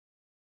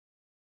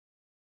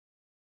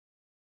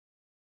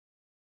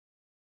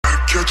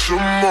Catch 'em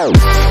all.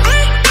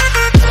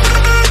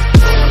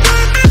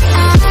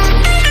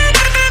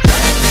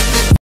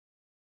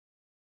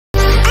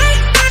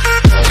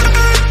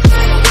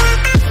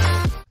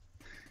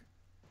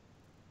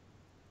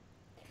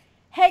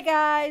 Hey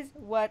guys,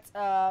 what's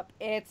up?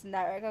 It's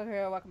Nightmare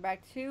here. Welcome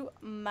back to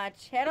my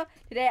channel.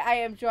 Today I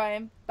am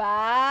joined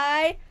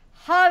by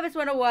Harvest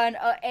 101,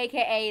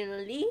 aka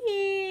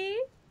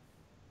Lee.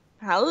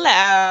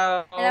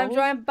 Hello. And I'm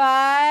joined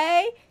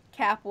by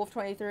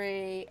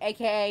Capwolf23,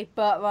 aka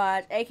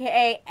Buttmunch,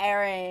 aka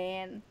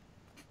Aaron.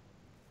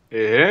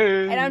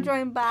 Hey. And I'm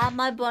joined by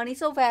my bunny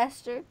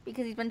Sylvester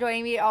because he's been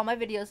joining me in all my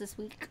videos this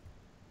week.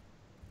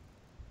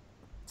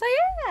 So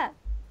yeah,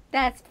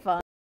 that's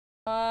fun.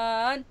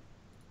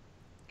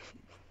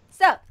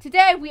 So,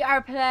 today we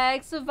are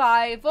playing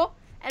Survival,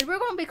 and we're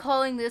going to be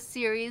calling this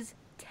series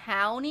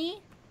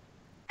Towny.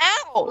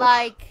 Ow!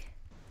 Like,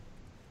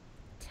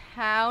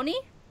 Towny?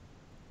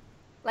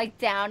 Like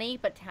Downey,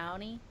 but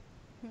Towny.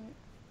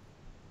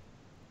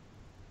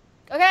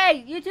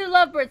 Okay, you two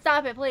lovebirds,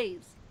 stop it,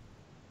 please.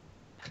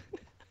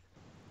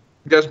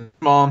 Yes,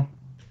 Mom.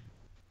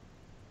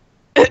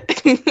 No,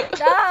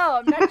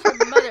 I'm not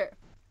your mother.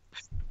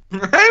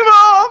 Hey,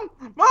 Mom!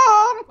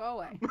 Mom! Go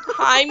away.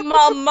 Hi,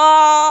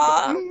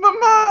 Mama!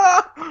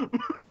 Mama!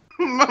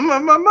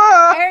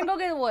 Mama! Aaron, go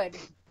get the wood.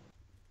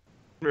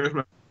 Where's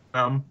my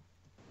mom?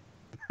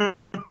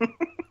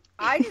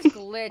 I just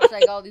glitched,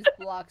 like all these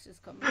blocks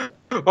just come in.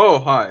 Oh,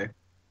 hi.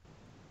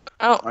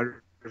 Oh, I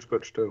just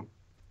glitched too.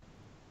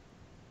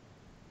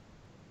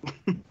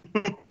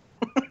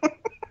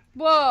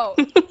 Whoa.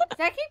 Does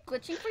that keep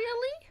glitching for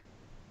you,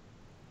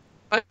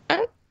 Lee?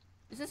 what?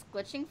 Is this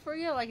glitching for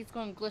you? Like it's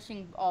going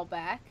glitching all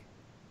back?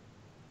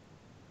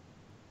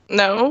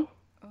 No.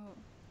 Oh.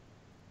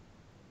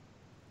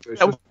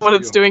 That's what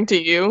it's doing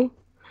to you?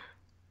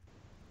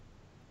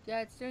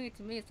 Yeah, it's doing it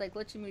to me. It's like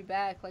glitching me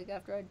back, like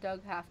after I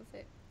dug half of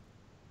it.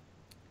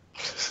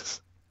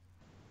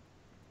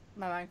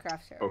 My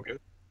Minecraft's terrible. Okay.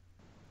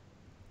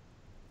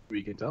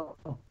 We can tell.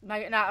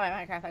 Not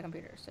my Minecraft, my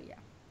computer, so yeah.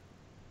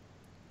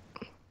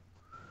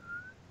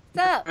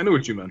 So, I knew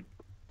what you meant.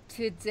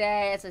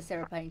 today, as I said,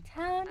 we're playing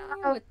Towny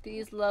with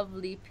these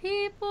lovely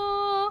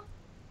people.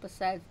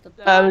 Besides the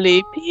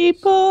Lovely Buttmunch.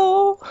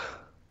 people.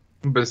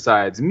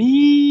 Besides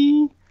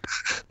me.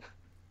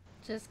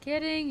 Just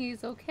kidding,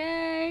 he's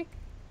okay.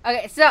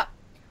 Okay, so,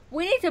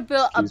 we need to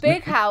build a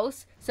big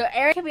house, so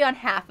Aaron can be on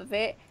half of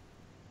it.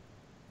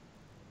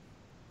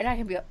 And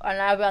I'll be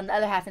on the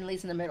other half and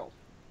Lee's in the middle.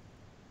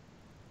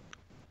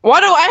 Why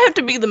do I have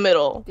to be the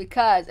middle?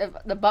 Because if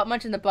the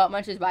Buttmunch and the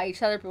Buttmunch is by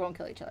each other, we won't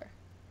kill each other.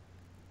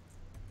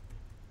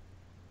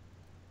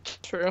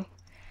 True.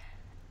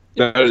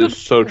 That is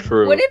so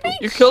true. Would it be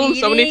You killed him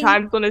so many cheating?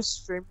 times on his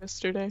stream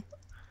yesterday.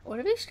 Would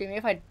it be streaming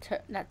if I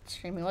not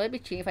streaming? Would it be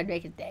cheating if I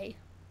make a day?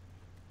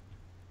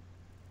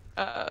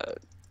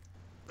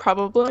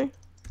 Probably.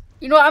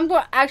 You know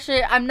what,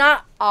 I'm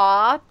not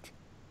opt.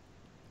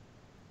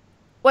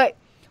 Wait,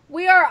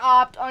 we are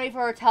opt only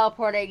for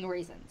teleporting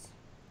reasons.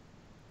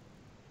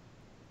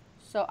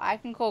 So I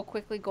can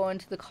quickly go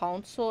into the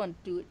console and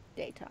do it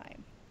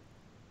daytime.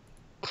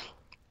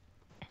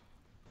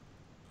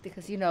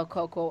 Because you know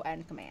Coco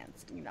and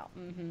commands, you know.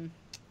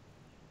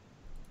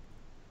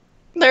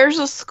 There's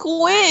a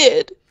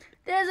squid.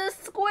 There's a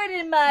squid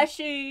in my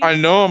shoe. I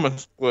know I'm a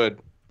squid.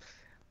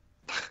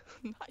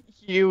 Not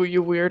you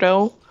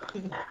weirdo.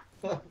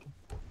 Okay,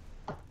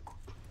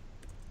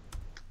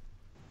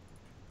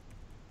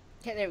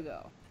 there we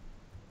go.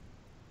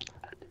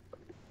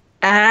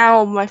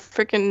 Ow, my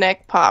freaking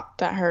neck popped.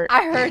 That hurt.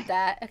 I heard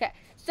that. Okay,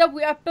 so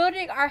we are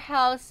building our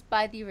house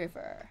by the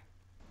river.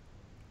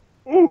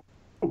 Ooh.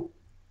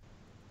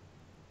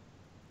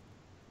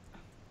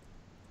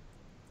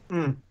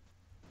 Hmm.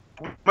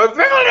 My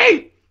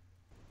family!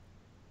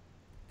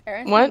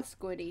 Aaron's What?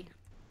 Squiddy.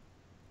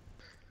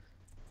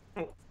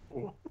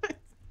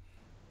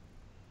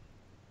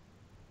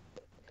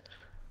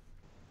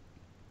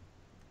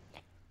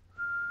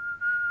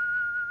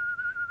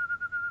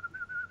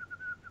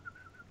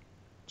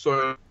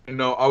 So,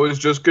 no, I was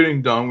just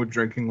getting done with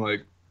drinking,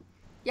 like,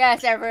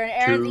 Yes, everyone.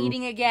 Aaron's 2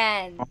 eating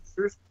again.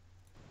 monsters.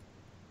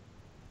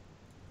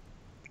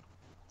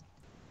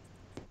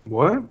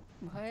 What?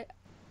 What?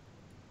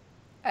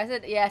 I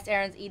said yes.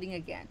 Aaron's eating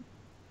again.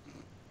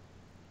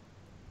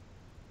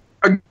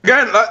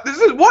 Again, this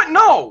is what?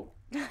 No!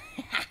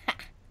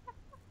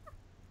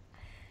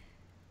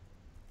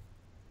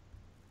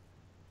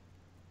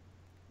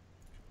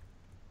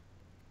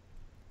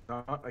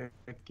 Not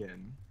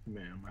again,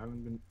 ma'am. I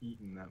haven't been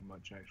eating that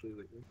much, actually,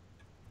 lately.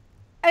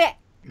 Okay.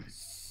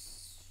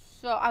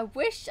 So I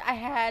wish I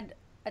had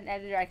an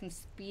editor I can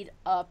speed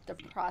up the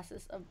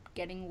process of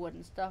getting wood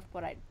and stuff,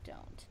 but I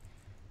don't.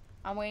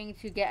 I'm waiting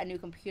to get a new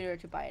computer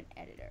to buy an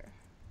editor.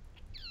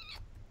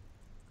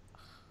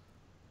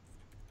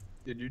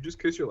 Did you just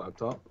kiss your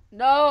laptop?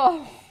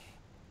 No.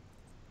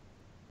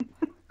 You're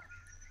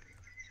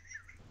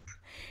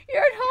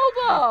an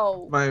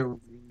hobo.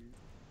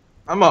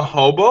 I'm a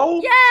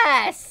hobo?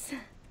 Yes.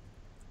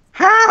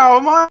 How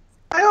am I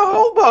a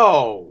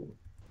hobo?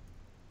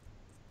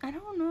 I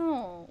don't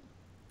know.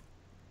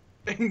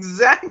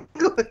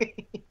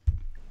 Exactly.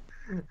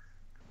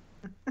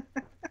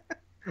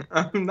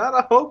 I'm not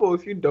a hobo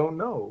if you don't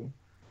know.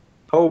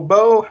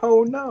 Hobo,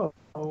 ho no.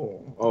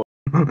 Oh.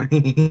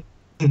 Okay,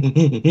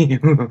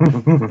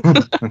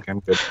 I'm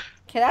good.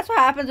 Okay, that's what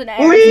happens when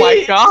Aaron. Oh my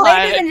Whee! god.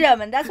 Ladies and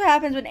gentlemen, that's what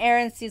happens when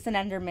Aaron sees an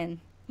Enderman.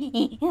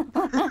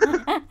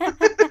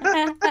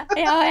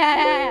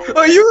 Yeah.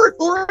 Are you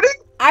recording?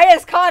 I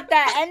just caught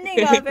that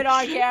ending of it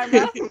on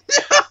camera.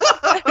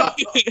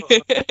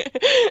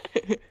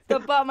 The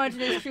butt munch in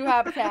his true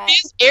habitat. He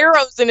has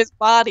arrows in his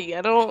body.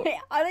 I don't.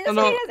 I think that's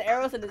why he has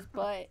arrows in his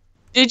butt.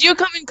 Did you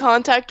come in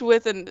contact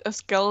with a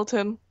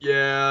skeleton?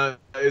 Yeah,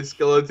 a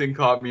skeleton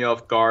caught me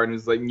off guard and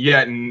was like,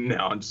 yeah,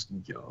 no, just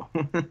go.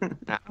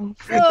 No.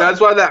 That's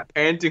why that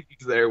panting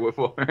was there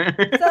before.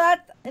 So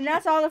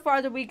that's all the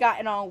farther we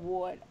gotten on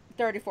wood.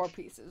 34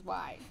 pieces.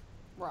 Why?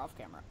 We're off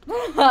camera.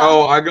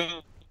 Oh, I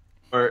got.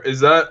 Or is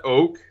that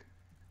oak?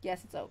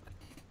 Yes, it's oak.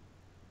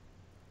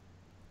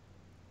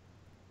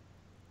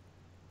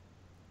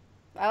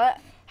 How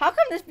come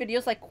this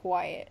video's like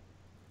quiet?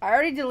 I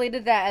already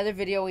deleted that other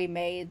video we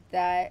made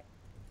that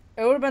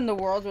it would have been the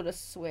world would have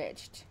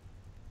switched.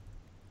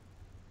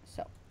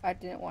 So I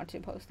didn't want to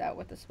post that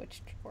with the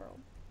switched world.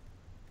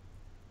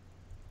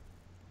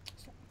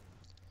 So.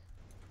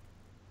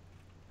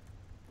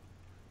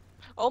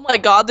 Oh my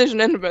god, there's an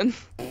Enderman.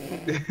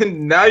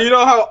 Now you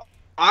know how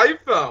I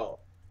felt.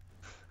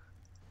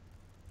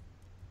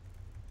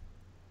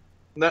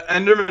 The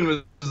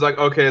Enderman was like,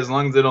 okay, as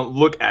long as they don't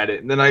look at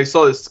it. And then I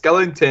saw the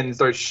skeleton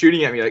start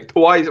shooting at me like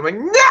twice. I'm like,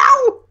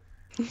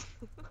 no!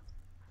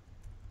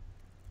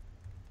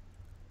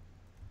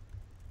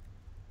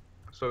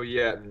 So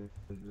yeah,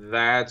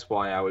 that's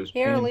why I was.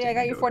 Here, Lee, I painting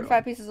got you Dodo.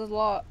 45 pieces of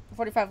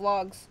 45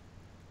 logs.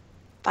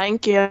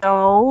 Thank you.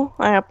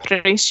 I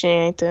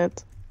appreciate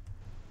it.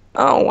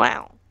 Oh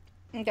wow.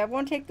 Okay,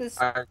 everyone take this.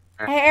 I-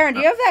 Hey, Aaron, do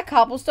you have that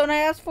cobblestone I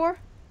asked for?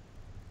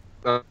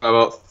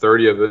 about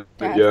 30 of it,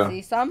 Yeah. yeah.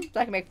 See some, so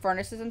I can make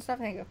furnaces and stuff.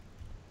 Thank you.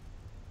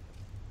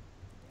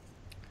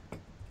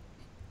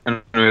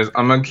 Anyways,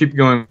 I'm gonna keep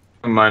going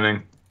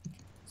mining.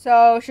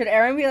 So should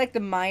Aaron be like the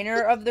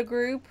miner of the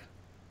group?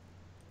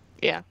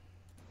 Yeah.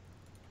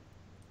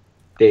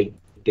 Dig,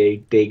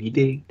 dig, diggy,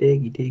 dig,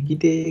 diggy, diggy,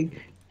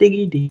 dig,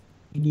 diggy, diggy,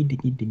 diggy,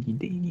 diggy,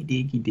 diggy,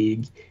 diggy,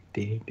 dig,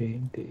 dig,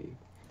 dig, dig,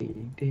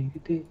 dig,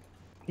 dig, dig,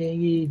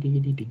 diggy,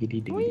 diggy, diggy,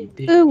 diggy,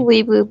 dig. Ooh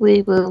wee woo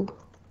wee woo.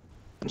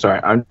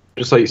 Sorry, I'm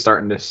just like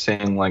starting to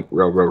sing like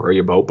row row row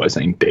your boat by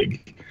saying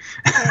dig.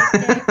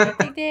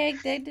 Dig.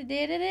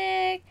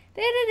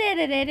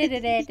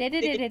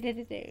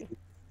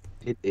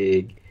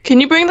 Can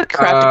you bring the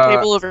crafting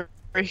table over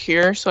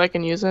here so I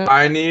can use it?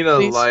 I need a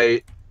Please.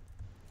 light.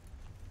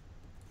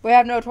 We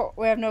have no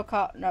we don't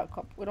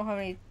have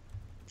any.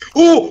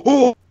 Oh,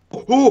 no,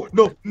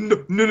 no, no,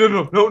 no,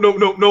 no, no, no,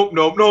 no, no,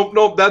 no, no,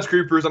 no, that's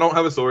creepers. I don't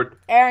have a sword.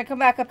 Aaron, come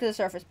back up to the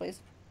surface, please.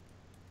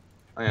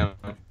 I am.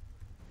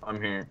 I'm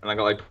here, and I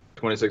got like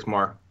 26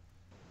 more.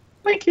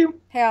 Thank you.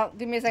 Hey,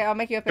 give me a second. I'll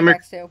make you a Come here.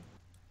 pickaxe too.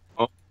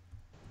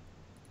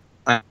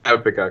 I have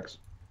a pickaxe.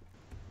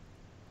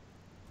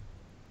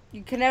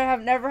 You can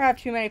never have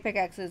too many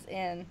pickaxes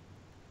in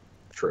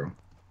True.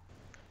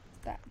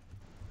 that.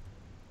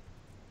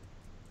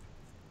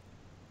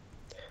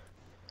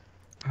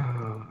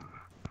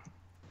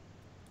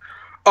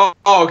 Oh,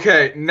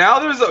 okay. Now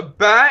there's a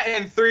bat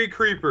and 3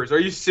 creepers. Are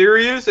you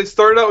serious? It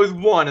started out with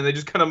 1, and they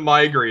just kind of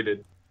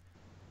migrated.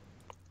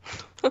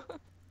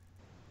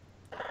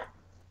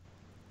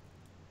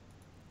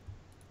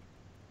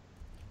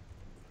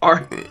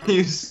 Are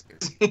you serious?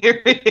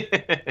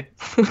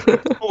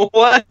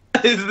 What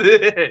is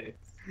this?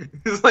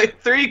 It's like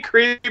 3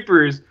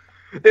 creepers.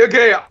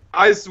 Okay,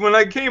 when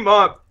I came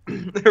up,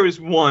 there was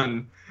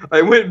 1.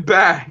 I went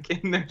back,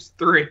 and there's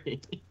 3.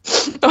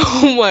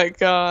 Oh my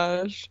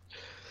gosh.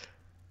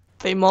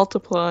 They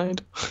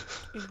multiplied.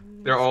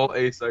 They're all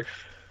asexual.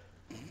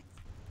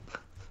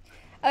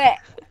 Okay,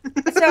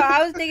 so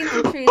I was digging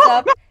some trees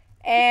up,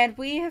 and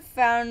we have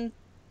found.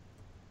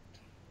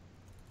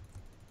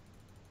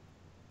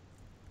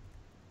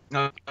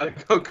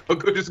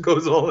 Coco just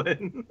goes all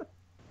in.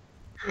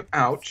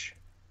 Ouch.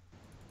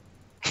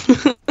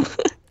 Ah,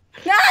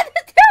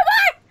 there's too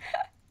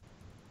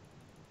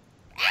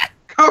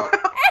Coco.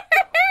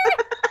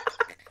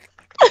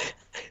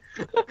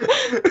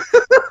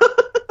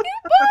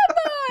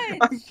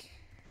 much!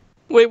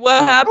 Wait,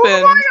 what happened?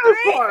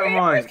 Oh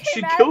my Three God, creepers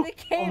she came out killed, of the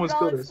cave almost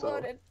and all killed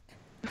herself.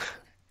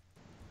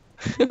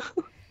 exploded.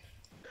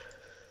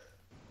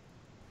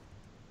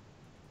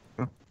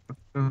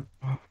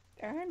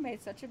 Aaron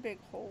made such a big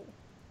hole.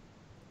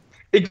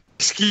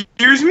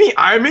 Excuse me,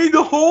 I made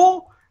the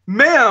hole,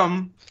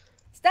 ma'am.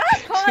 Stop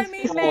calling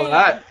me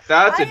ma'am.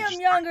 That's I am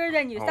younger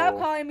than you. Stop Oh.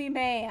 calling me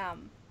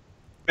ma'am.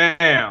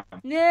 ma'am.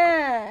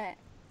 Nah.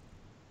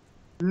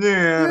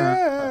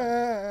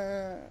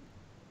 Yeah.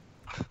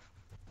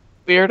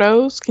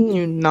 Weirdos, can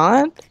you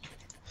not?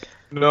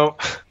 No.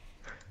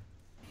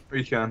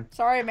 We can.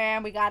 Sorry,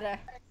 man. We gotta.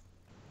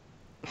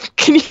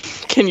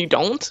 Can you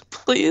don't,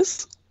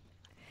 please?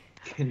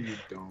 Can you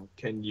don't?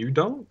 Can you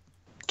don't?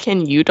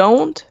 Can you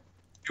don't?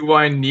 Do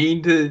I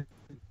need to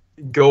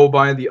go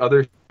by the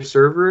other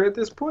server at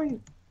this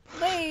point?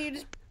 Wait, you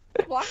just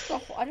blocked the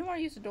hole. I didn't want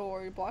to use the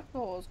door. You blocked the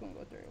hole I was going to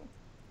go through.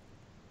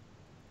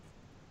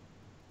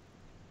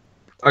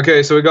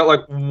 Okay, so we got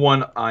like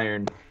 1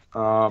 iron.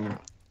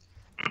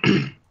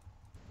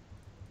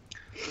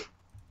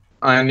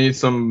 I need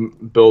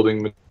some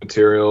building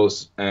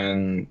materials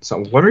and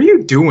some. What are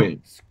you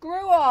doing?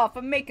 Screw off.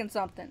 I'm making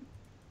something.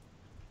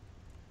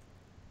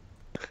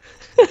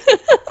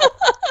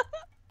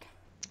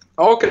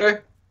 Okay.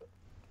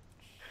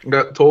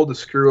 Got told to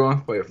screw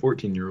off by a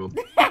 14-year-old.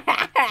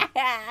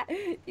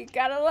 You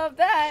gotta love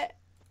that.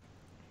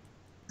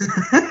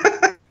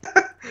 The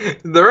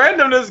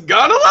randomness,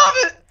 gotta love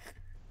it.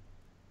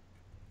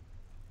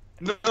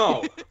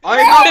 No, I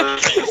have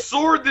a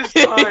sword this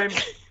time.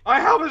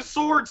 I have a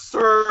sword,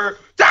 sir.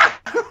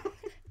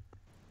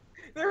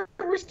 There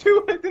was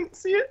 2. I didn't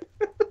see it.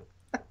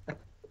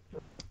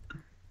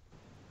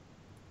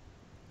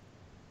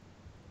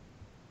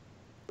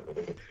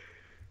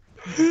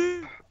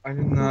 I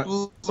did not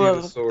see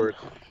the sword.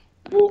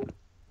 Well,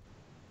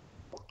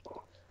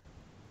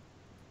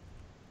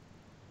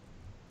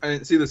 I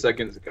didn't see the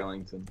second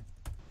skeleton.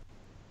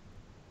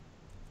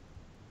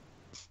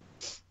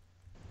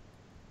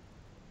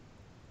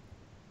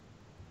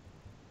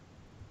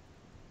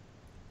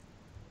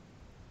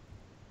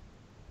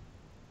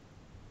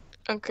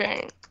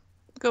 Okay.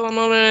 Going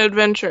on an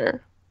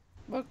adventure.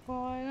 We're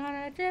going on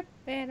a trip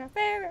in our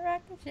favorite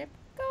rocket ship,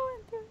 going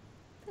through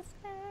the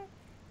sky,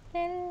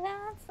 little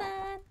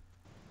outside.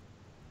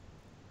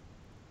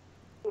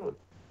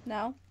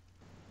 No.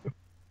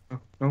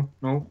 No,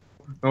 no,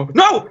 no,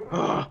 no!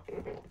 Ugh.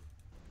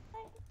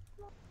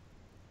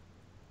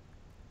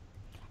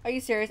 Are you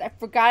serious? I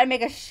forgot to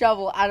make a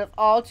shovel out of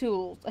all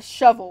tools. A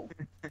shovel.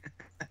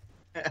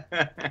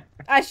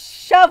 A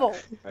shovel.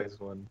 Nice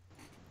one.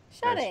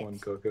 Shut Nice it. one,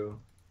 Coco.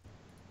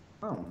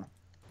 Oh.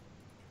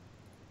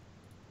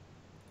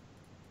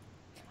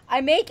 I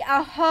make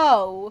a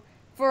hoe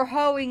for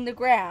hoeing the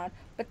ground,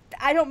 but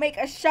I don't make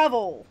a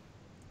shovel.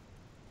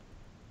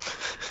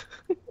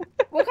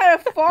 What kind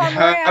of farmer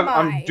am I?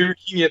 I'm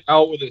duking it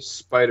out with a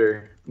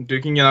spider. I'm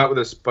duking it out with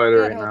a spider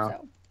Good, right hope now.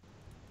 so.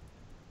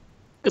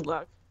 Good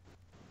luck.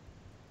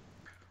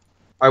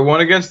 I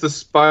won against the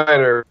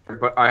spider,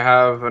 but I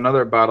have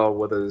another battle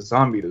with a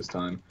zombie this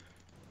time.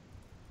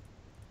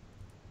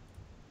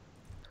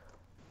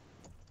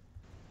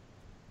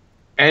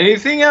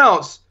 Anything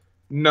else?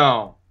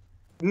 No.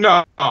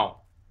 No. No.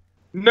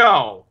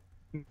 No.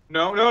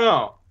 No, no,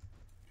 no.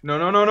 No,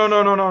 no, no, no,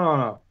 no, no, no, no,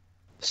 no.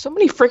 So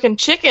many freaking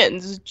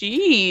chickens.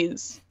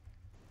 Jeez.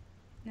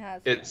 No,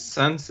 that's It fine.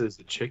 senses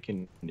a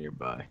chicken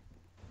nearby.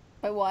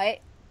 Wait, what?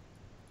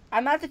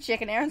 I'm not the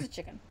chicken. Aaron's the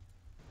chicken.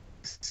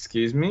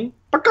 Excuse me?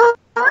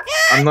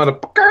 I'm not a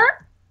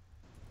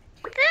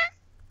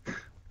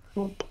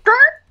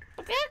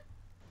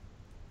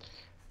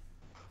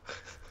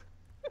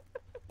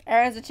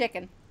Aaron's a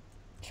chicken.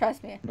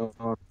 Trust me. No,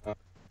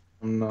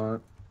 I'm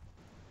not.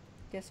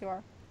 Yes, you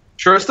are.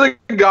 Trust the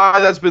guy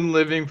that's been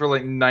living for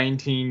like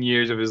 19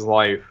 years of his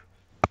life.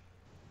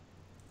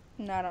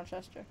 No, I don't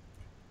trust you.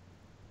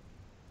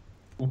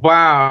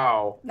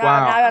 Wow. No,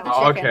 wow. not about the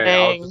chicken. Okay, I'll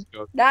Dang. just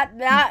go.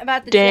 Not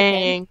about the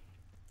Dang.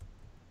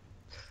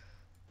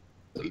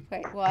 chicken.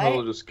 Wait, I'll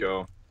what? just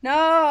go.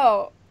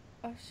 No!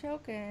 I'm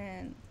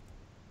joking.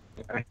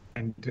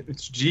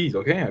 It's G's,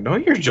 okay? I know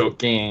you're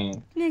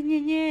joking.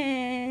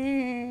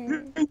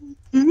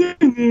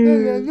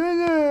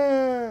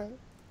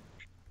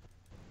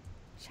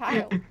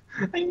 Child.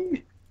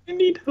 I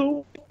need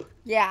help.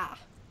 Yeah.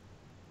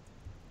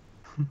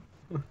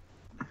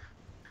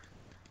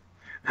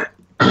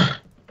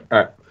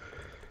 Alright.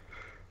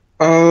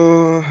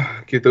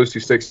 Get those 2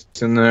 sticks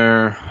in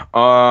there.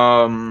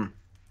 I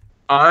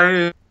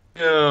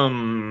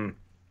am.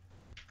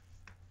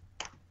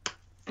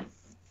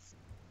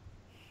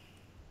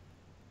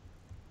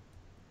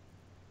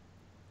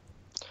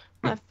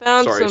 I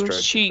found Sorry, some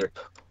Strike. sheep.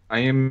 I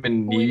am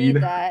in We need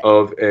need that.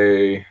 of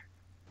a.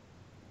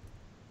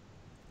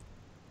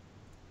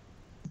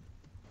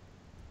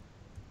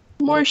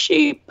 More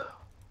sheep.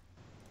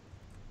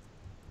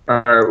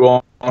 Alright,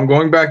 well, I'm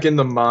going back in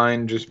the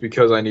mine just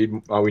because I need.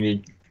 We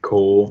need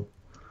coal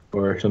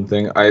or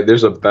something.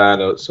 There's a bat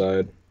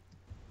outside.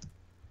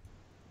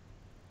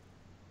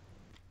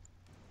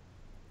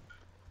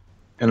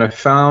 And I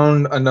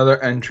found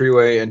another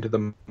entryway into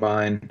the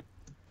mine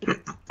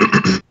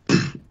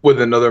with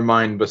another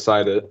mine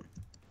beside it.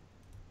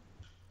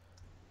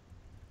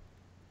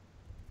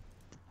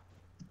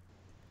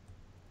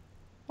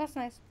 That's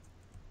nice.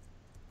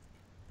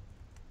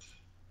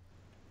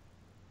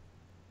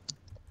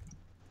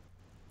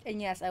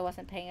 And yes, I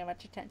wasn't paying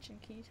much attention,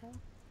 can you tell?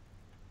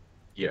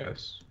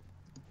 Yes.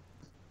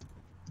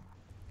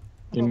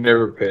 You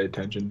never pay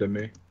attention to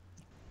me.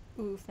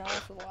 Oof, now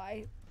that's a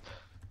lie.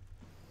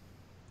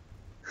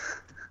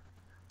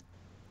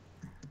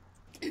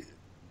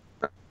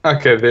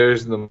 Okay,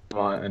 there's the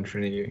mine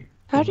entry.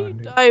 How do you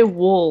dye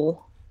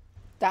wool?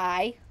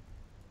 Die.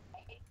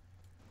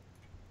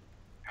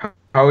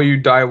 How will you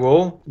die?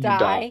 Will you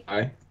Die.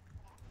 die?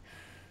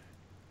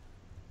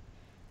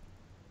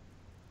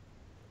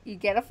 You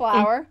get a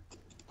flower.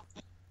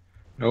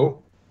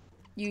 Nope.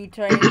 You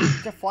train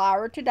the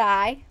flower to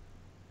die.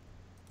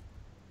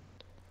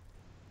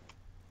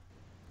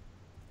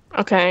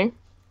 Okay. And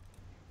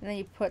then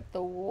you put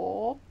the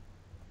wool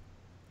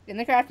in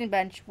the crafting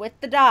bench with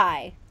the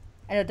dye.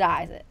 And it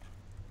dyes it.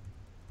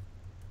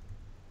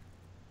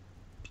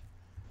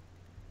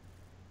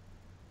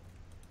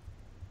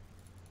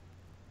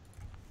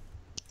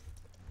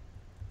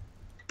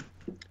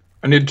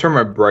 I need to turn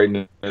my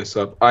brightness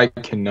up. I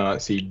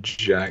cannot see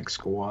jack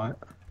squat.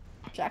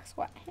 Jack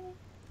squat.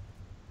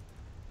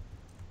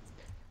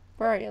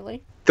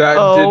 Really? That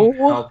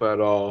didn't Oh. help at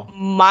all.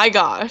 My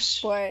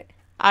gosh. But,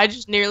 I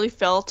just nearly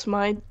fell to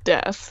my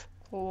death.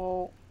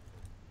 well,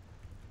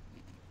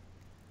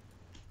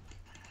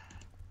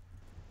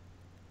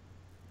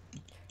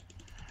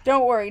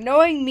 don't worry.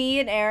 Knowing me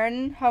and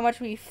Aaron, how much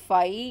we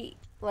fight,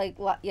 like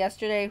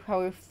yesterday,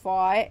 how we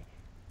fought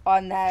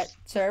on that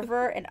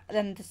server, and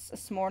then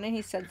this morning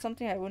he said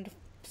something, I wouldn't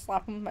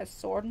slap him with my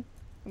sword. And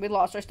we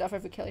lost our stuff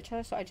if we kill each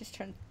other, so I just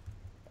turned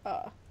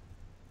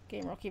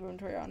game rule keep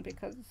inventory on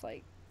because it's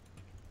like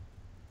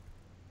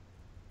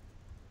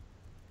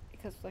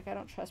I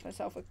don't trust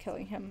myself with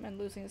killing him and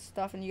losing his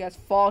stuff, and you guys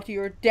fall to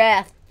your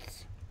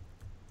deaths.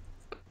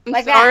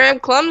 Like Sorry, that. I'm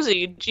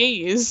clumsy.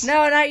 Jeez.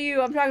 No, not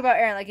you. I'm talking about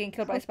Aaron, like getting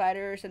killed by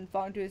spiders and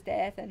falling to his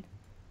death, and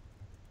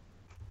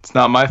It's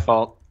not my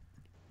fault.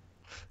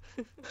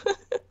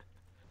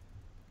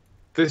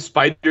 The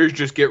spiders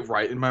just get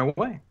right in my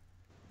way.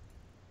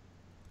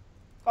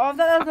 oh, I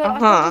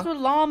thought those were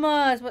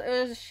llamas, but it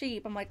was a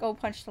sheep. I'm like, oh,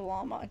 punch the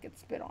llama and get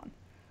spit on.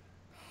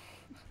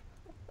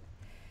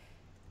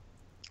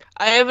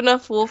 I have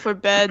enough wool for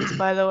beds,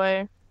 by the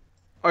way.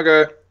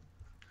 Okay.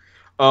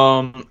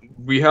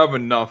 We have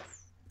enough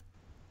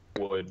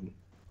wood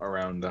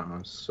around the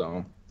house,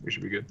 so we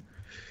should be good.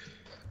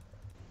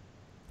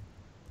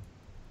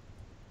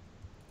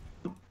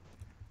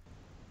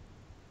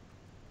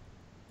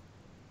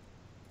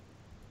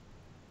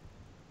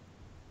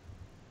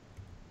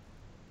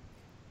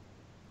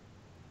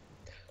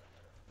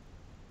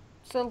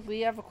 So,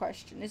 Lee, I have a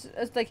question. Is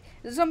this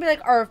gonna be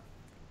like our...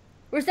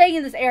 We're staying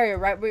in this area,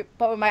 right?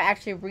 But we might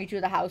actually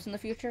redo the house in the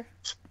future?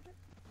 Is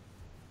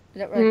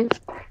that right?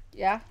 Mm-hmm.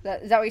 Yeah?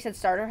 Is that what you said,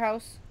 starter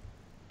house?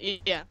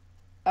 Yeah.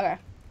 Okay.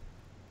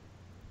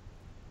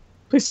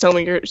 Please tell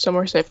me you're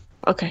somewhere safe.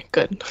 Okay,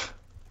 good.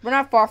 We're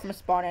not far from a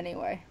spawn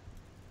anyway.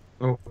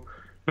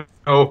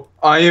 Oh,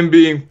 I am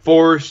being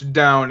forced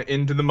down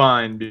into the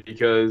mine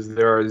because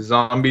there are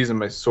zombies and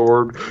my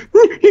sword.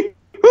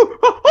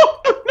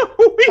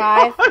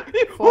 5,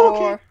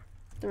 4,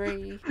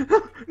 3, 2,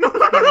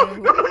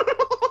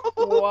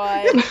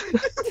 1.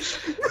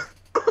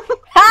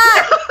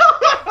 Ha!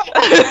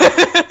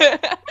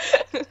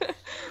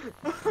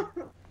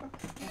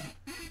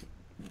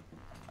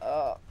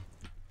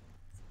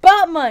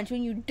 Butt munch.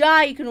 When you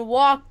die, you can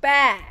walk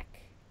back.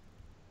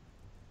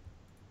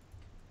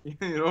 You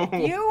know,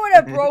 If you would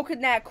have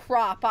broken that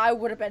crop, I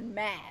would have been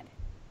mad.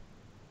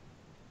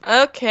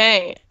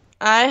 Okay.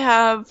 I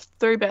have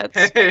 3 beds.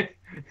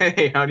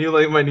 Hey, how do you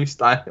like my new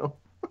style?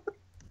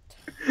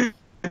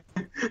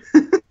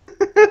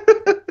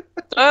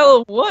 Style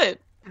of what?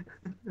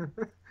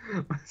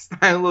 My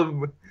style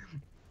of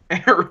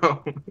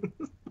arrow.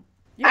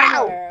 You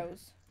have no Ow!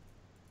 arrows.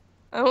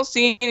 I don't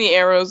see any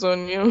arrows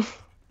on you.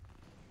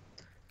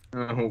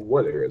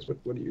 What arrows?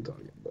 What are you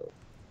talking about?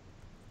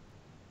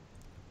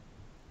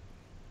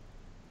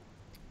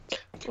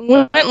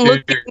 Went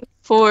looking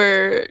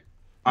for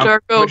I'm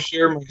dark gonna oak.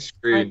 share my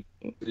screen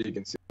so you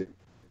can see it.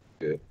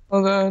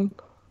 Hold on.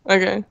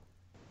 Okay.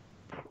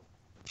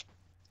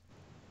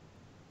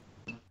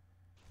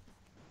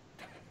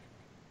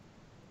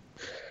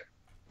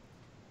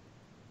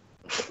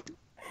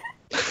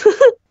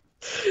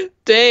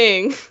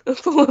 Dang,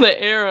 that's a lot of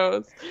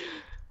arrows.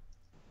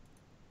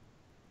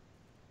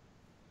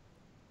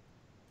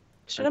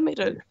 Should have made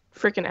a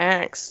freaking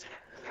axe.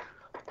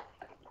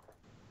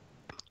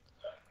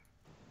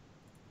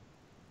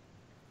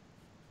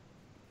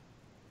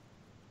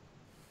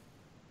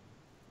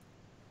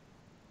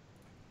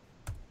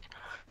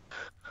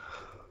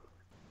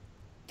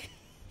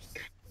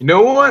 You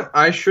know what?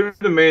 I should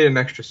have made an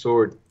extra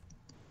sword.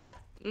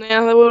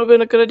 Yeah, that would have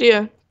been a good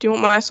idea. Do you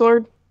want my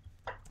sword?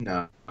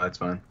 No, that's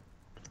fine.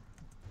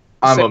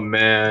 I'm So- a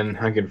man.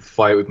 I can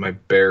fight with my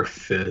bare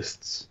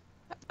fists.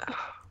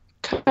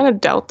 Kind of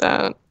doubt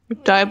that. You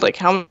died like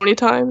how many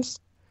times?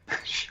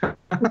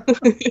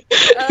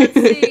 Let's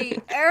see.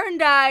 Aaron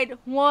died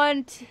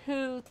 1,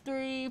 2,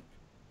 3,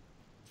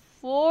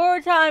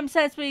 4 times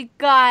since we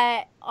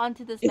got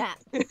onto this map.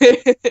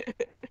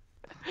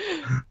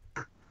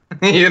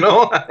 You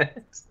know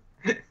what?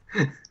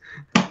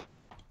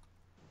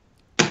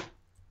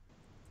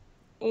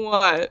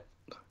 What?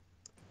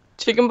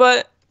 Chicken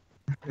butt?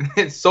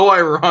 It's so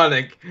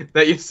ironic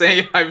that you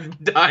say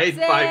I've died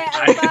Say 5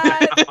 I'm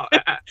times.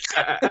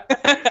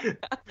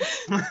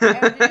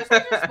 Aaron, did you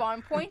set your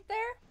spawn point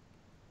there?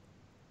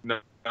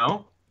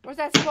 No. Where's Where's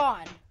that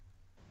spawn?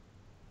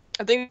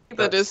 I think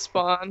that is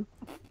spawn.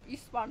 You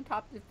spawn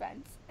top the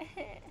fence. Do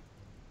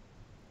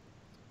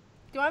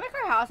you want to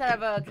make our house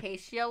out of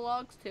acacia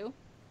logs too?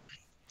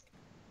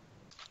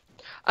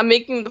 I'm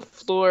making the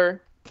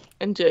floor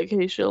into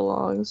acacia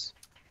logs.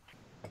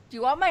 Do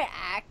you want my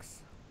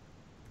axe?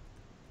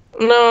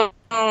 No,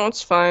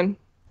 it's fine.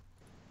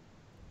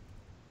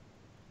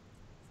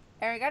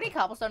 Aaron, got any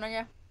cobblestone on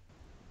you?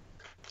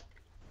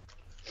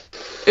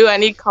 Ooh, I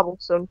need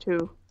cobblestone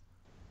too.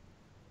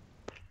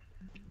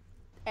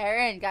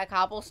 Aaron, got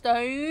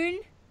cobblestone?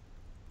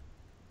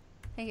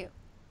 Thank you.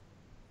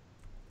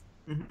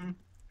 Mhm.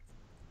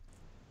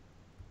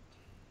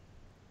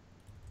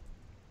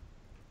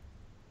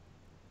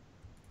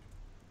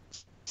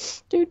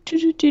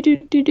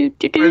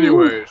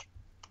 Anyways,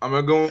 I'm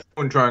gonna go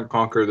and try and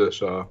conquer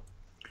this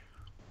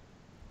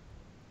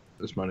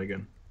this mine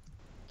again.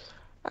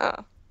 Oh.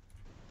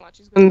 Watch,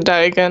 he's gonna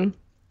die again.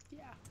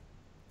 Yeah.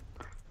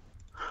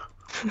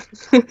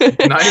 Nice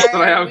that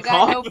I Aaron, have we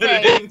got no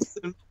confidence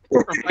from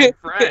my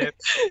friends.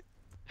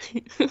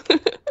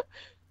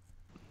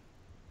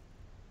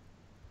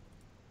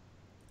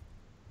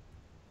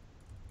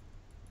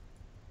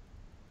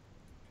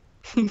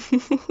 You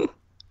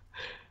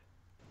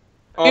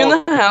in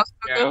Oh, the house,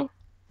 yeah. Coco?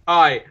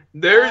 hi.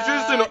 There's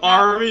just an No.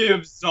 army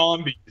of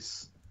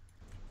zombies.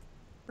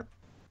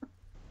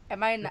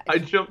 Am I not? I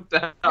jumped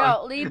down.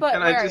 No, Lee, but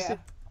and where I are just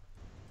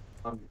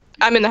you?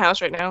 I'm in the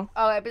house right now.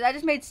 Okay, but I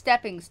just made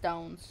stepping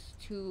stones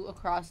to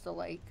across the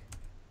lake.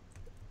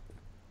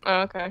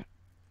 Oh, okay.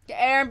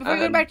 Aaron, before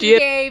you go back to do the you-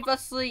 cave,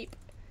 let's sleep.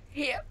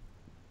 Here.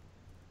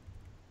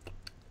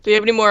 Do you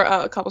have any more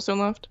cobblestone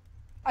left?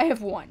 I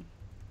have one.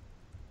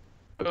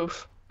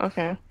 Oof.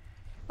 Okay.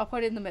 I'll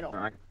put it in the middle.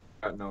 I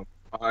got no.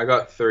 I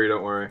got 3.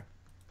 Don't worry.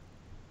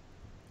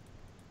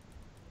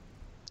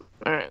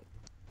 All right.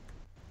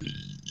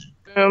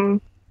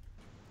 Boom.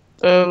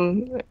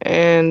 Boom.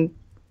 And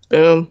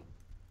boom.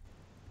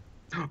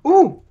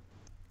 Ooh.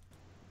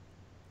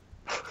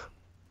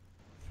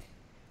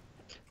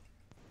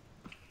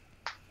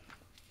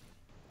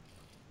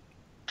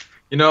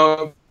 You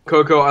know,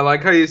 Coco, I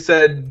like how you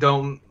said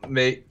don't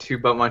make 2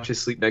 butt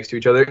munches sleep next to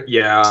each other.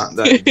 Yeah,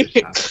 that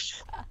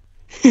just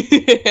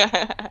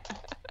happened.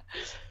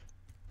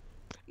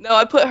 No,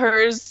 I put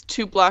hers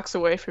 2 blocks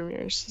away from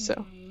yours,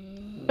 so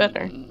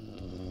better.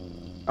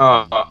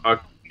 Oh,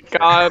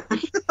 God.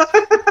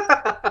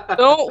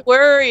 Don't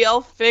worry,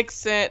 I'll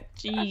fix it.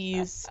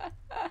 Jeez.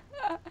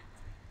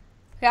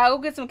 Okay, I'll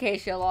go get some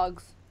acacia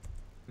logs.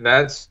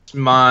 That's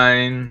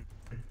mine.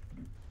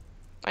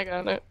 I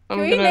got it. Can I'm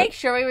we gonna make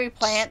sure we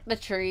replant the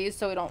trees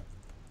so we don't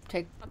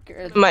take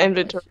my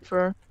inventory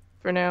for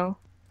now.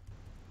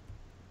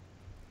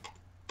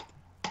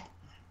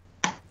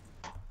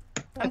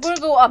 I'm gonna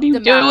go up What are you the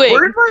mountain. doing?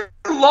 Where did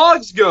my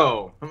logs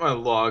go? Not my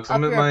logs.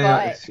 I'm Up at your my.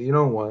 butt. You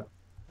know what?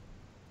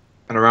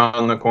 And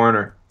around the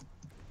corner.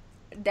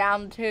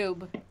 Down the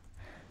tube.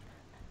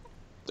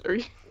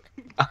 Sorry.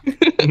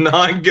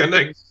 Not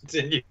gonna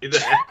continue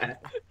that.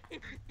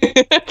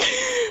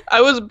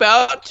 I was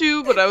about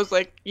to, but I was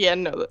like, yeah,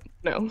 no,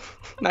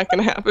 not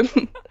gonna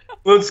happen.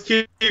 Let's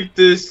keep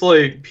this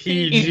like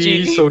PG,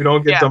 PG. so we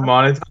don't get Yeah.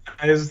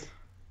 demonetized.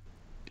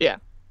 Yeah.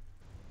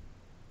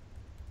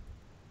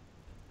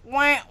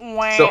 Wah,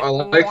 wah, So I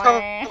like wah.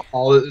 how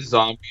all the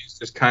zombies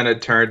just kind of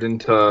turned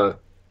into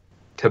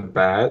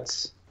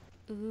bats.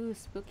 Ooh,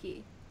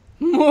 spooky.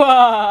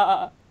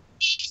 Mwah.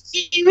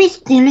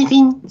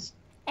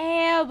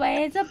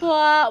 Everybody's a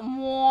butt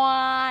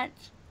watch.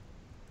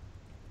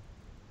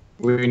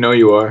 We know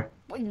you are.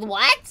 Wait,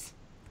 what?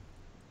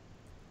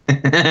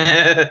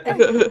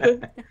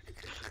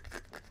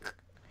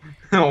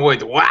 Oh,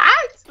 wait, what?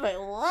 Wait,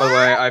 what? By the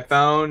way, I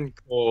found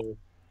coal.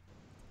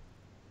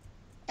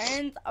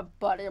 And a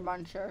butter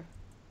muncher.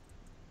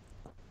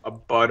 A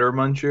butter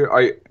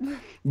muncher?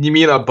 You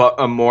mean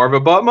a more of a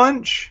butt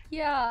munch?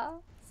 Yeah.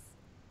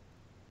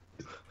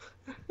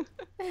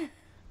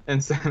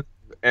 And so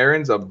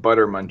Aaron's a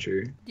butter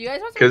muncher. Do you guys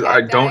want some 'Cause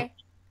I cacti? don't-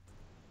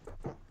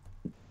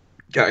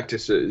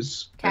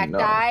 Cactuses. And no.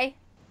 Cacti?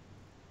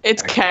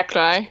 It's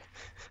cacti.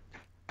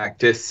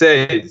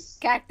 Cactuses.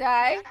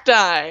 Cacti?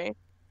 Die.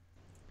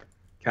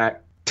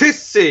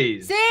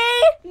 Cactuses.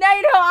 See? Now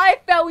you know how I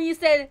felt when you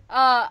said,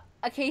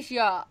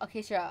 acacia.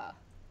 Acacia.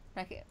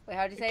 Okay, wait,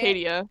 how did you say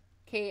Acadia. it?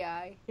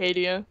 K-I.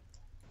 Acadia.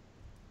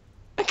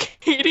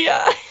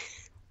 Acadia.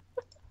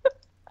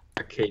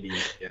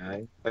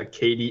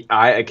 Acadia.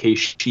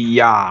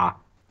 Acacia.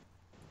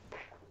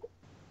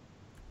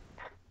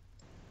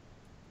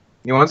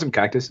 You want some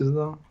cactuses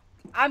though?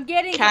 I'm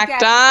getting some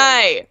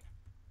cactuses.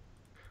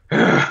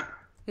 Cacti.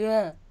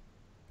 Yeah.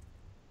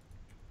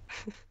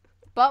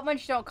 Butt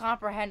munch don't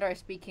comprehend our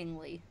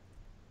speakingly.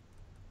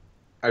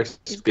 Are He's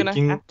gonna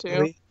speaking? have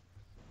to.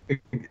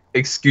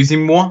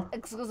 Excusez-moi.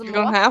 Excuse You're me.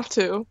 gonna have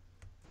to.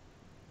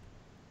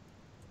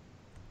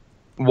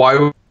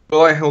 Why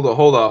will I hold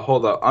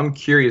up? I'm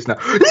curious now.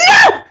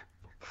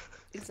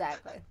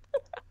 Exactly.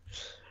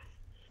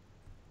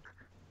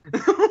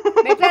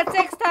 Make that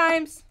 6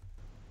 times.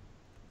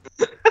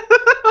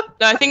 No,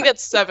 I think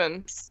that's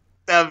 7.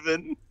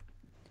 7.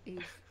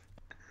 Jeez.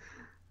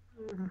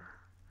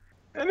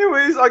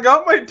 Anyways, I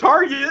got my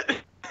target.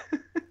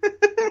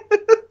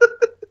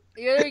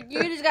 You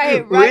just got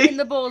hit right Lee? in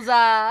the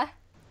bullseye.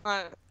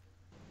 What?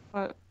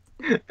 What?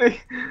 Yeah,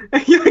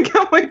 I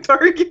got my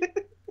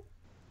target.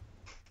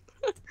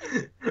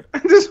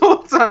 This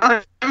whole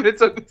time, it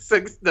took me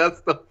 6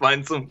 deaths to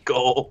find some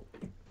gold.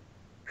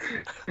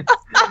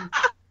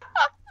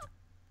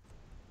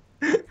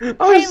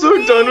 I'm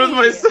so done with Lee!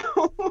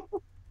 myself.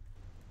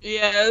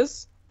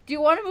 Yes. Do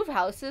you want to move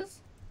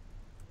houses?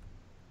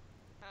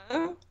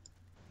 Huh?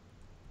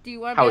 Do you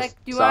want to be House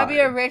like? Do you want to be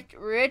a side.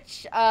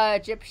 rich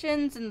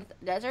Egyptians in the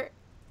desert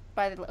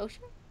by the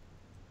ocean?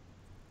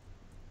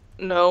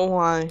 No,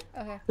 why?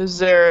 Okay. Is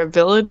there a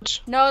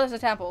village? No, there's a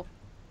temple.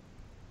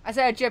 I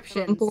said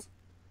Egyptians. Temple?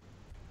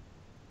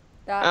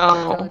 Not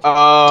Oh. villagers.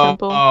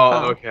 Temple?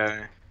 Oh,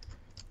 okay.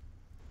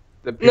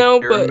 The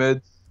No, but-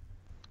 pyramids.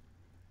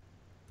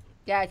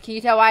 Yeah, can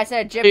you tell why I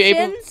said you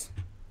able- Egyptians?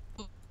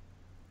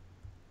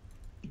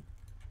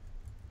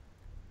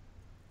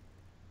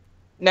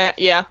 Nah,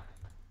 yeah.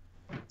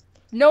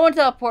 No one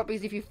teleport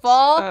because if you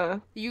fall, Uh,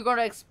 you're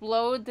gonna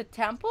explode the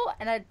temple,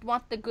 and I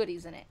want the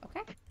goodies in it.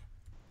 Okay.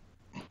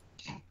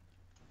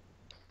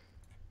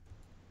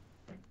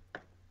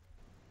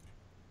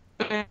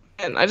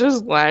 and I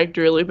just lagged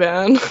really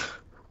bad.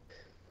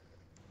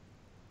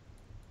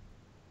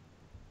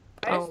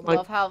 I Oh just my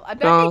love how I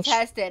bet gosh. they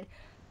tested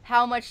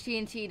how much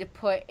TNT to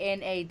put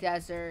in a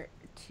desert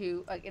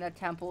to like in a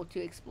temple to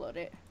explode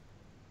it.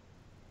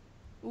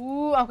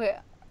 Ooh, okay.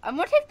 I'm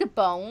gonna take the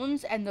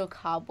bones and the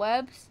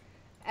cobwebs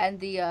and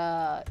the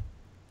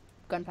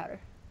gunpowder.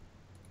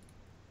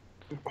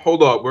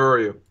 Hold up, where are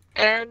you?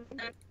 Aaron,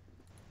 can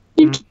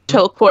you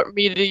teleport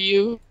me to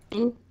you?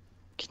 Can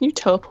you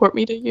teleport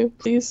me to you,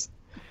 please?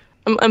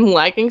 I'm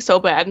lagging so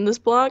bad in this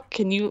block.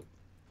 Can you?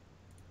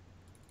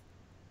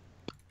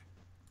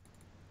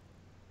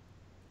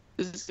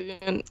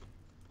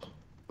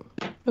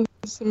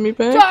 Send me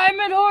back.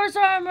 Diamond horse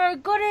armor,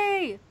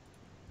 goody!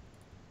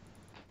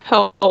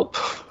 Help.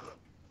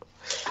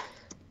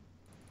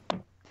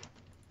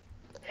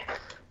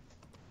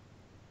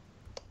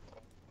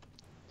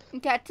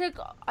 Okay,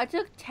 I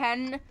took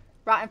 10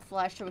 rotten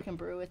flesh so we can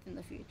brew it in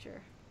the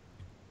future.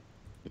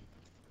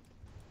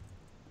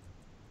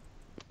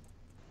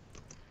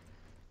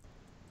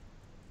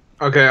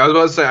 Okay, I was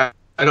about to say,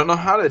 I don't know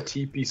how to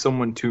TP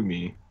someone to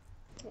me.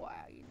 Wow,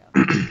 you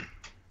know.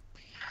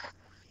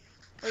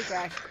 Wait,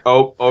 Crash.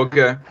 Oh,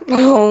 okay.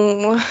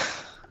 Oh.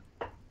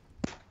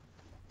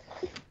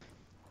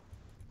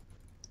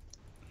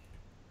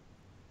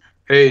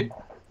 Hey,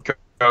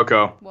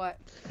 Coco. What?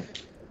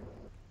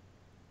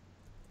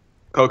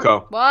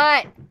 Coco.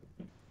 What?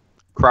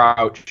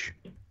 Crouch.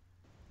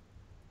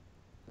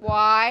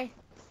 Why?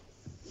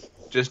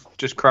 Just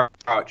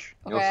crouch.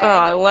 You'll Okay. see. Oh,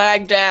 I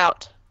lagged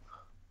out.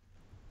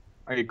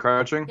 Are you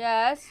crouching?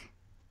 Yes.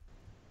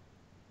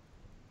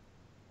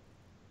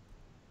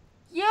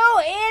 You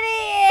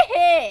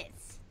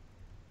idiots!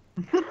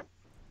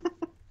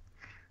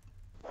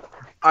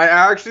 I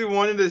actually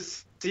wanted to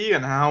see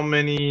on how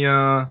many,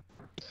 how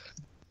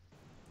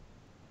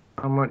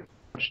much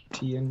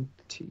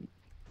TNT.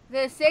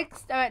 There's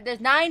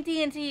 9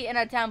 TNT in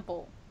a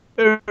temple.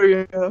 There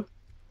we go.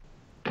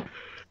 I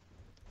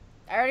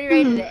already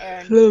rated it,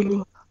 Aaron.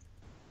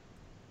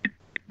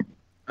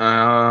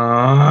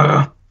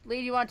 Lee,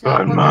 do you want to God,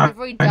 teleport? man.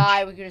 Before we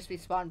die, we can just be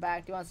spawned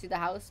back. Do you want to see the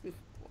house?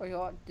 Or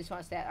you just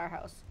want to stay at our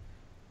house?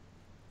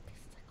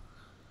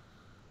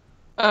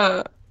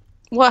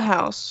 What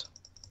house?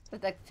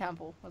 It's like the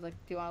temple. I was like,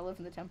 do you want to live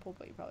in the temple?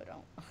 But you probably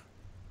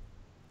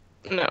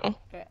don't. No.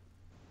 Okay.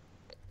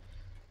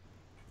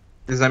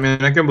 Does that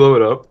mean I can blow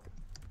it up?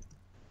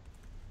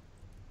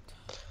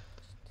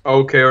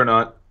 Okay or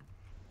not?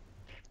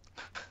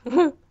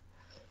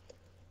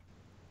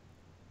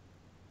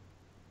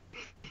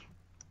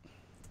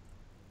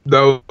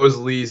 That was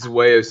Lee's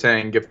way of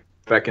saying get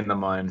back in the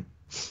mine.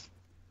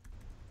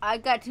 I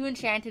got 2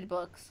 enchanted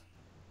books.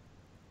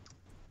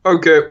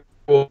 Okay,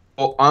 well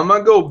I'm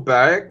gonna go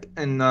back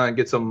and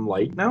get some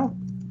light now.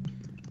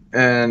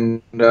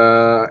 And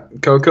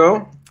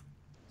Coco,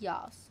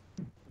 Yas.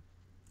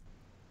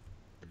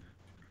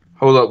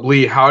 hold up,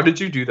 Lee. How did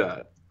you do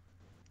that?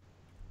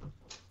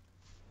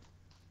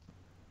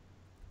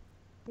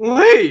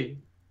 Lee.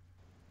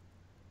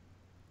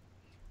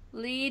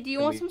 Lee, do you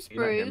Can want some Lee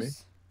not hear me?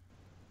 spruce?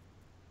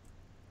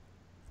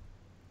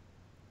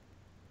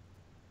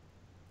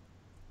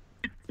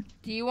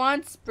 Do you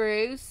want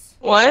spruce?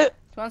 What?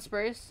 Do you want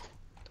spruce?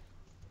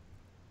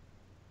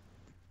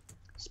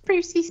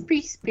 Sprucey,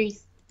 spruce,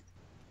 spruce.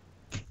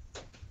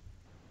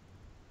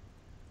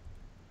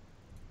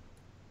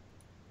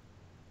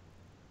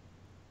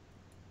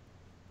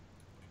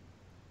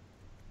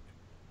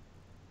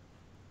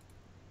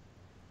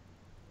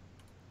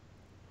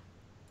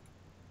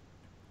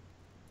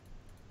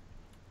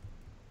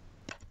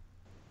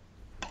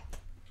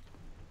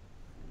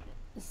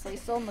 Is Lee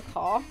still in the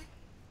call?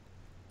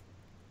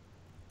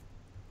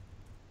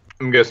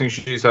 I'm guessing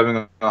she's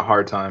having a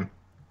hard time.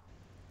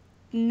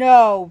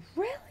 No,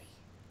 really?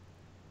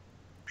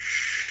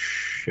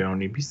 Shh, you don't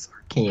need to be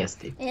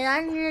sarcastic. Yeah.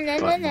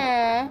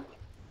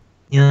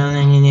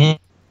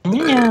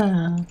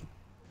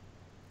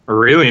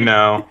 Really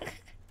now?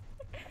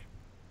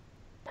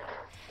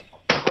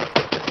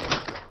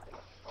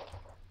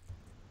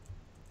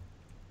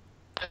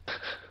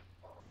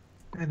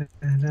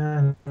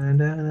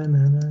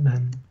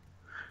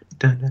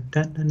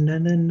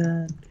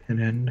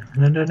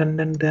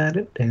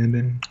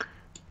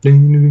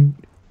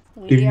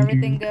 Lee,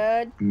 everything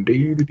good?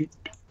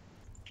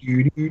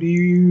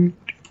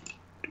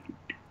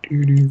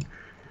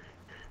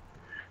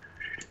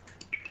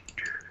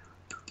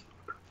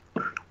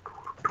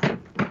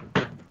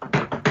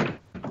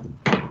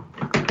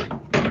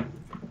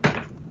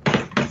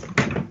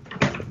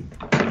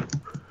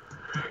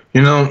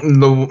 You know,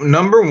 the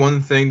number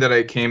one thing that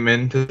I came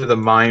into the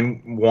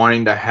mine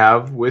wanting to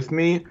have with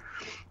me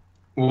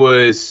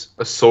was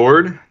a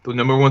sword. The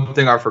number one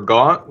thing I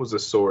forgot was a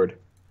sword.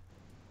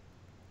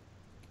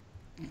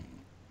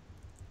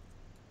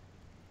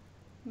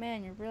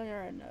 Man, you really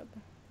are a nub.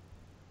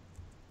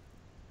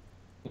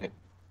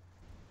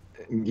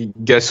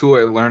 Guess who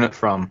I learned it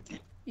from?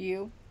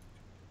 You?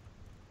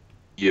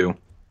 You.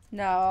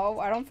 No,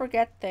 I don't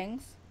forget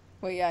things.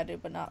 Well, yeah, I do,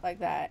 but not like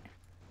that.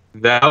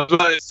 That was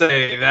what I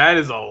say. That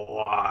is a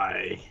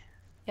lie.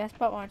 Yes,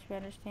 but once you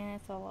understand,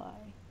 it's a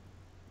lie.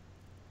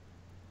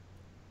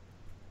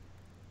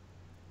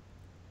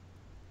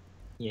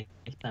 Yeah,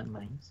 it's not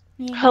mine.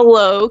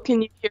 Hello,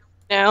 can you hear me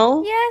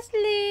now? Yes,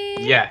 Lee.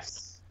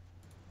 Yes.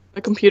 The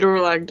computer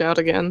lagged out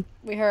again.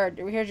 We heard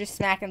you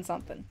smacking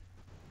something.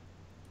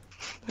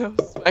 I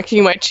was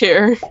smacking my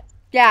chair.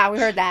 Yeah, we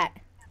heard that.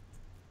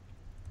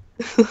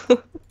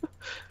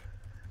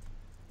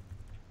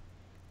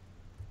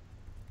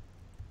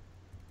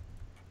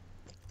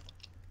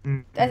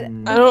 Mm.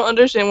 I don't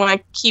understand why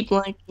I keep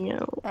lagging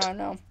out. I don't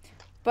know.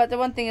 But the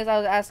one thing is, I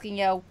was asking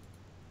you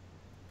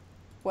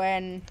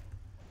when.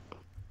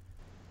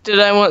 Did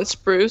I want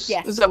spruce?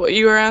 Yes. Is that what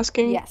you were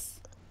asking? Yes.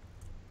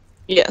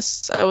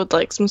 Yes, I would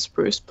like some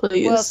spruce,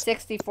 please. Will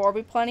 64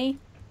 be plenty?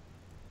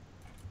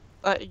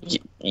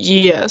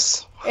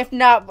 Yes. If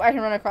not, I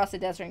can run across the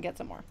desert and get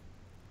some more.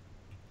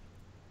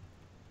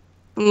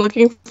 I'm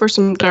looking for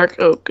some dark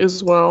oak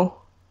as well.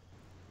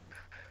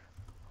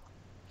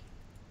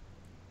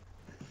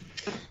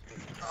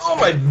 Oh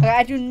my. Okay,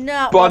 I do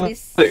not want to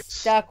be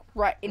stuck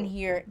right in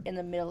here in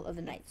the middle of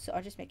the night, so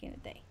I'm just making it a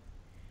day.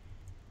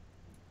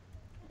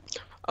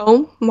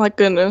 Oh my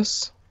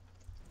goodness.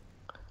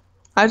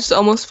 I just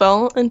almost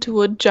fell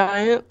into a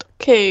giant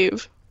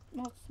cave.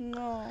 Oh,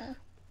 no.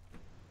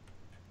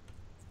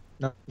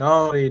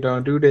 No, you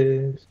don't do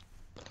this.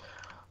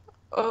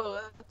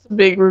 Oh, that's a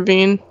big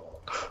ravine.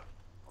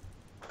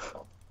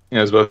 Yeah,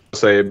 I was about to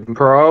say,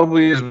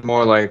 probably is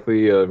more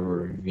likely a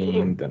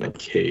ravine than a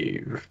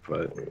cave,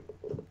 but.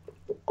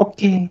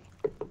 Okay.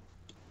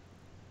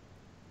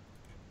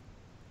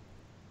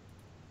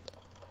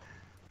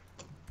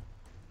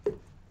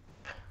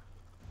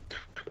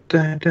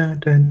 Dun, dun,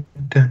 dun,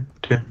 dun,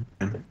 dun,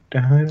 dun,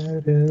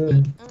 dun,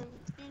 dun.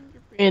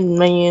 And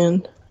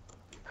man.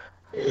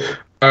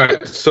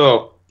 Alright,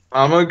 so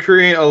I'm gonna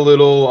create a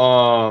little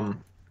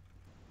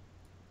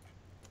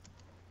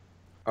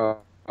what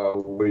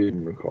do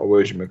you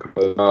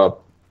call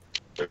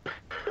it?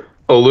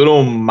 A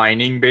little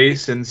mining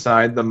base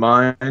inside the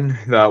mine.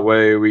 That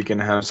way we can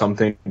have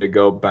something to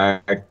go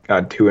back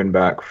to and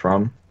back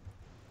from.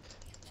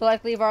 So,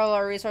 like, leave all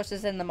our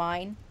resources in the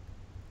mine?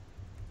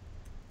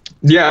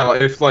 Yeah,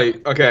 if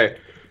like okay,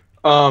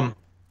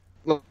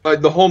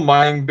 like the whole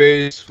mining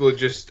base will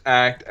just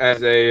act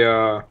as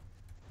a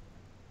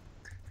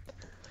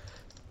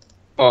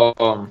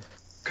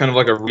kind of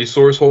like a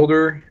resource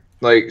holder.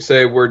 Like,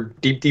 say we're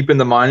deep in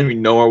the mine and we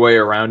know our way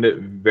around it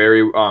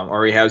or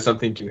we have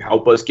something to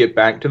help us get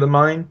back to the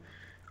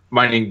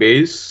mining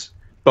base,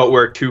 but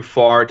we're too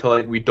far to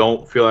like we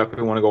don't feel like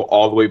we want to go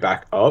all the way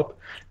back up.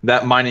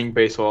 That mining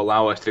base will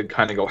allow us to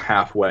kind of go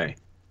halfway.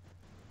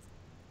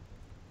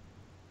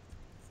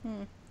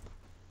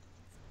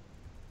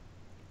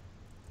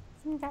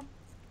 Okay.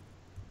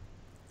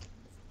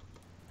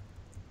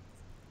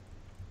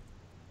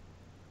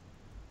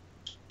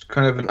 It's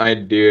kind of an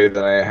idea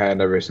that I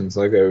had ever since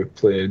like I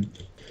played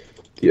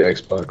the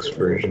Xbox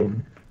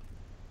version.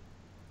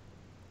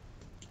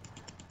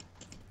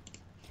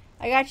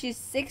 I got you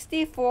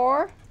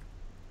 64.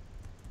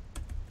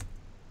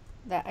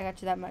 I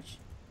got you that much.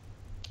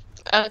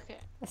 Okay.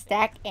 A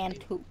stack and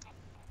 2.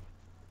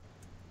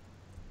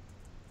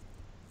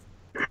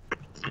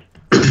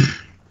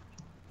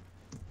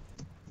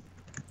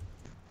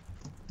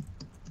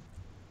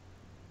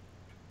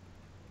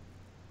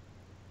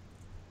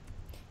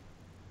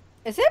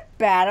 Is it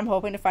bad? I'm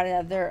hoping to find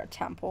another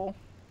temple.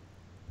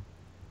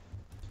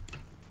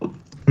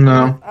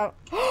 No.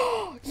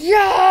 Oh.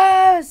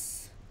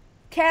 Yes!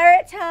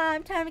 Carrot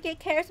time! Time to get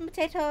carrots and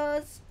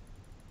potatoes.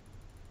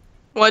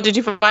 What, did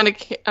you find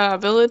a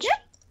village?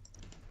 Yep.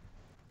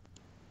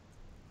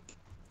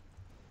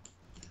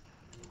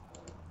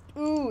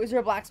 Ooh, is there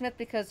a blacksmith?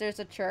 Because there's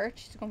a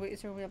church. Is there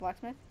gonna be a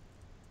blacksmith?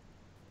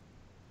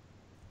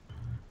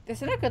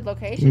 It's in a good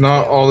location,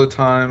 Not too. all the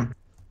time.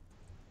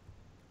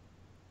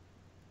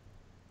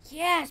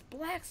 Yes,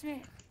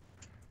 blacksmith.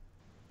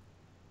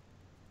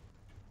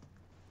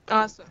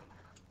 Awesome.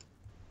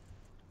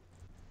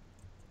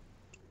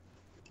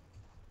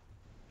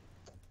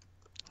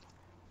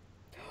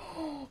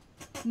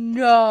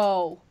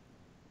 No.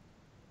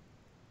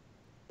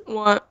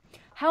 What?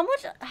 How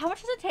much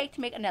does it take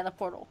to make another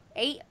portal?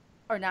 8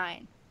 or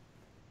 9?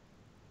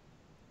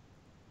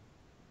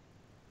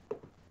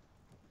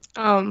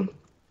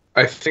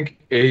 I think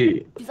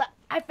 8. He's like,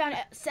 I found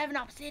 7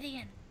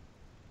 obsidian.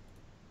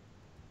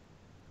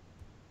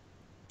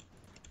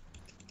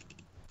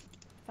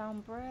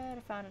 Found bread.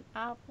 I found an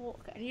apple.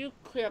 Okay, I need to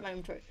clear up my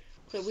inventory.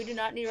 Okay, we do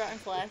not need rotten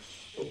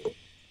flesh.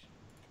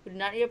 We do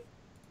not need a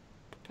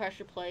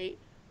pressure plate.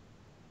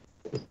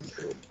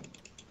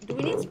 Do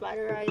we need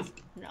spider eyes?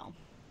 No.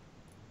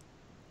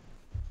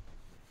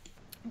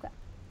 Okay.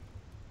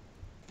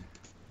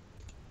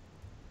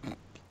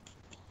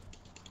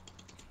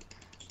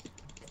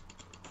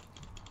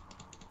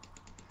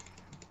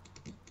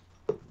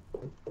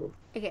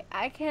 Okay,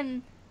 I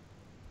can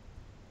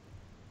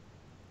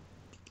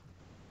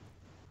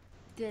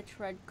ditch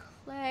red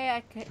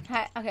clay.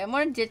 Okay, I'm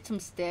gonna ditch some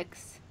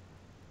sticks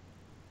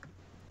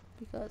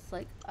because,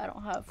 like, I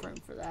don't have room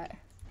for that.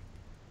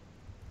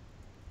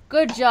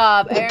 Good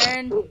job,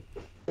 Aaron.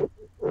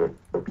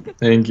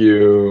 Thank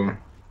you.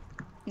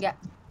 Yeah.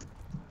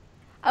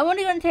 I'm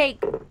only gonna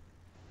take.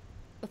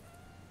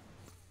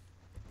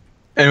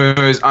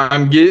 Anyways,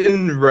 I'm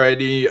getting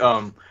ready.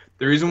 The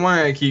reason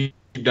why I keep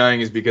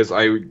dying is because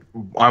I'm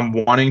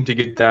wanting to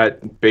get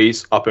that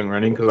base up and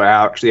running because I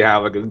actually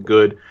have like a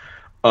good,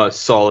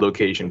 solid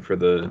location for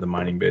the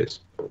mining base,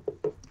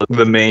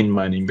 the main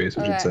mining base,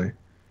 I should say.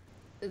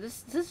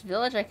 This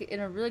village like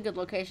in a really good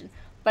location,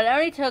 but I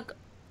only took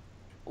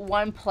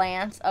 1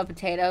 plant of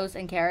potatoes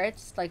and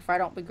carrots, like for I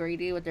don't be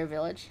greedy with their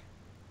village.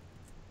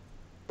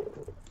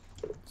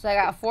 So I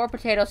got 4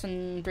 potatoes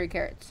and 3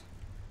 carrots.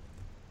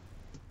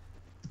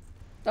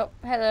 Oh,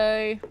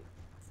 hello.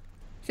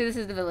 See, this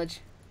is the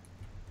village.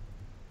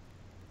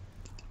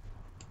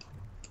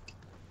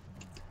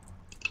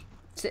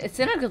 It's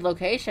in a good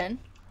location.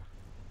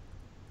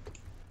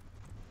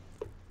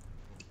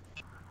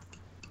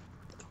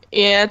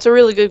 Yeah, it's a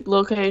really good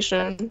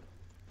location.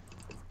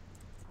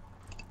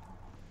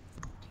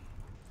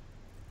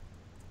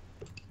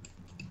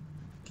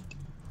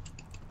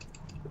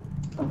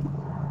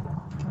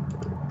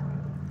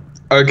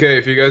 Okay,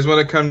 if you guys want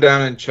to come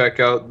down and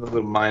check out the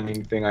little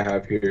mining thing I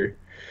have here.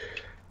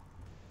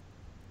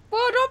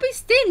 Well, don't be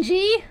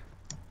stingy.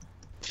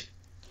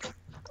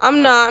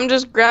 I'm not. I'm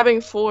just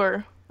grabbing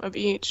 4 of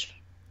each.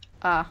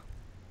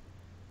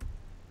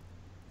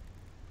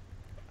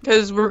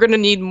 Because we're gonna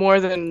need more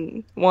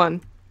than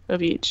 1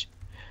 of each.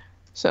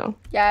 So.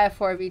 Yeah, I have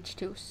 4 of each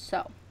too,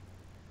 so.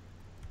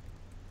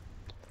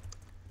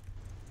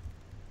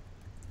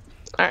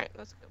 Alright,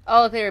 let's go.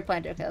 Oh, look, they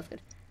replanted. Okay, that's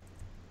good.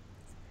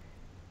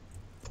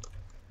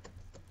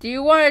 Do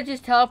you want to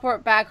just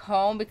teleport back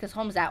home? Because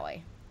home's that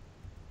way.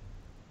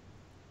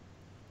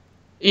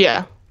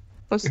 Yeah.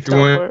 Let's If you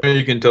want,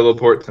 you can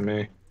teleport to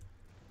me.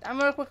 I'm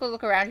going to quickly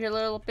look around here a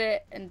little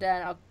bit, and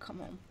then I'll come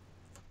home.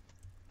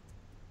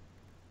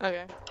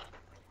 Okay.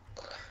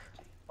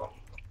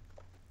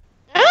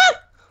 Ah!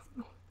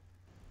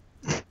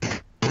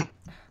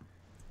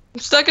 I'm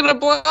stuck in a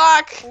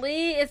block!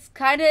 Lee, it's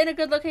kind of in a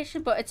good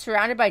location, but it's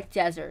surrounded by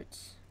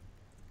deserts.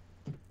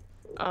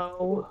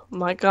 Oh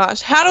my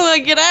gosh. How do I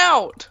get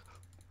out?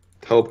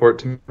 Teleport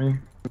to me.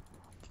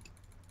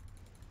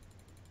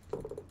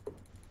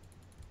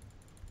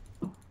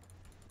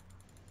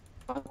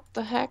 What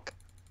the heck?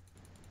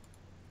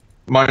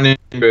 Mining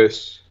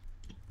base.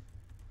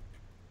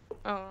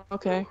 Oh,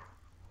 okay.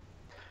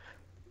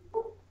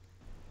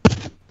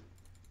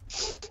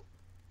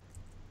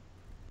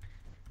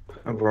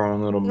 Have our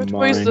own little Which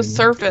way's the mine.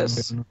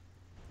 surface?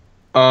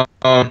 That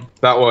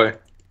way.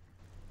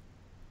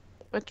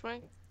 Which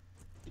way?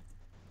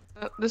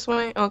 This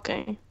way?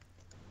 Okay.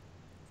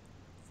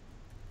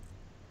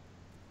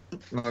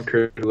 I'll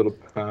create a little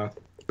path.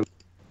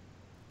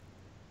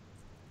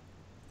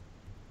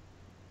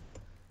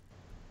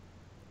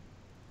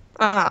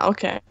 Ah,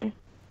 okay.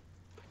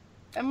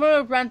 I'm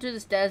going to run through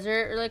this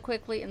desert really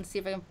quickly and see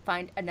if I can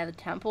find another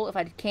temple. If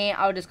I can't,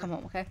 I'll just come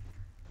home, okay?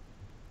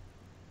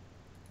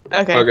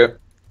 Okay. Okay.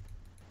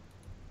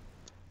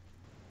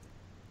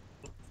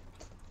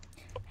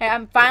 Hey,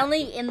 I'm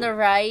finally in the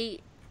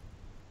right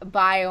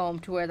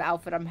biome to wear the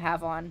outfit I'm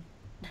have on.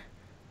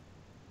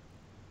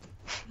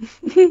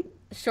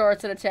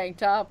 Shorts and a tank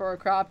top or a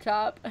crop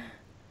top.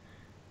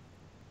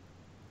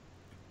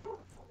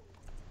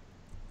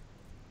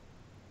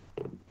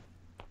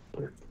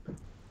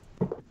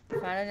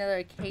 Find another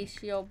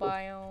acacia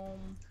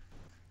biome.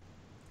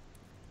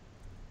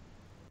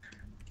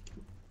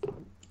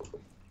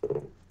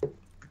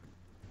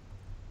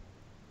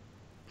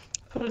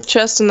 Put a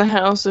chest in the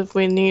house if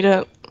we need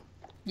it.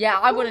 Yeah,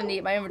 I wouldn't need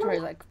it. My inventory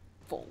is like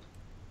full.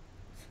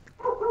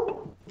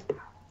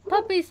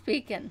 puppy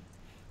speaking?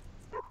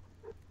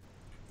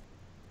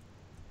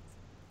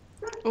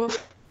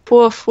 Woof,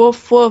 woof,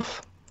 woof,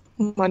 woof.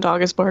 My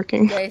dog is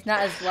barking. Yeah, he's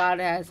not as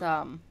loud as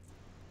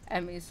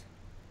Emmy's.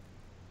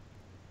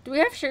 Do we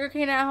have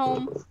sugarcane at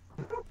home?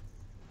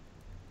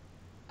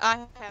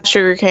 I have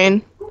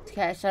sugarcane.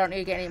 Okay, so I don't need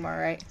to get any more,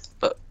 right?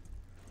 But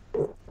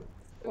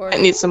Or I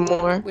need some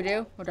more. we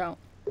do or don't?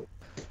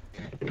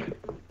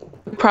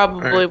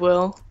 Probably Alright.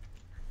 will.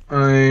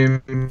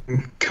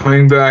 I'm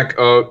coming back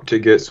up to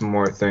get some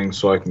more things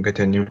so I can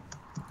continue.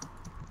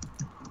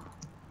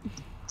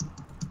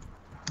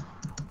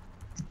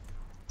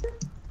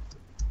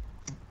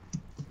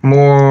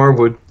 More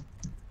wood.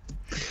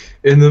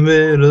 In the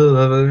middle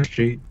of a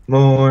street,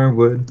 more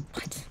wood.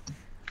 What?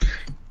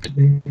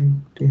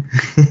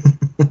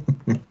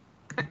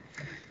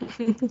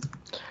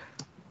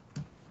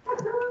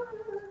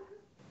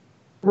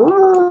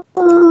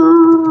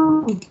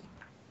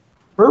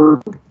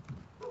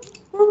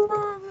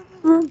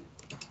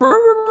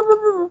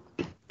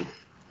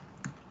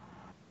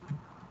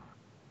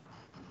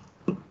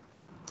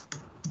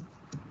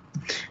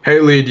 Hey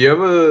Lee, do you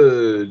have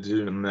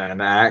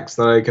an axe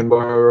that I can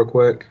borrow real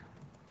quick?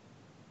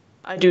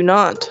 I do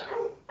not.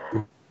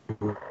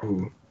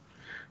 Ooh,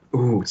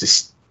 ooh, it's a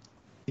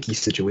sticky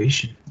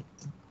situation.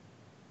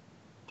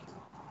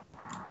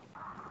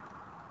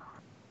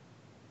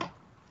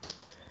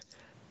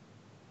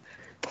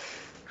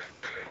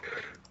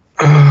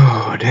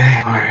 Oh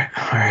dang!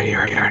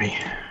 Alrighty.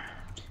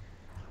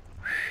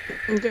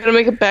 I'm gonna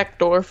make a back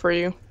door for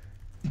you.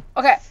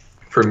 Okay,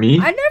 For me?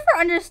 I never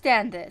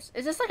understand this.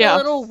 Is this like Yeah, a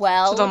little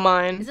well? To the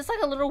mine. Is this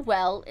like a little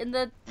well in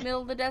the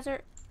middle of the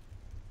desert?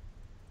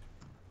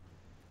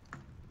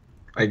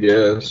 I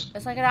guess.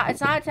 It's like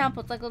it's not a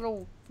temple. It's like a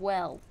little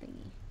well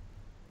thingy.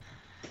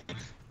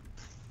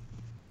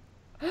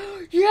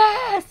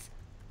 Yes.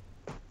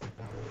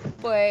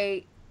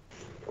 Wait.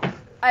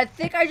 I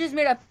think I just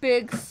made a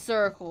big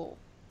circle.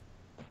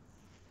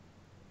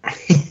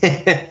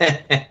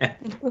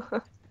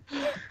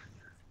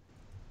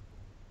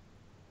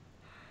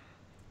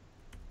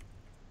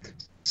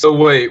 So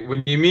wait,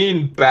 when you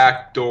mean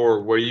back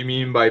door, what do you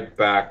mean by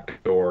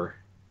back door?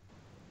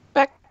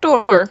 Back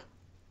door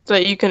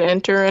that you can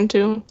enter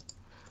into.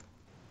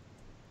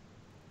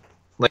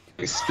 Like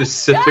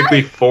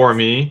specifically for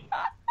me?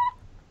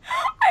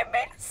 I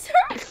made a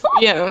circle.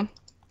 Yeah. Oh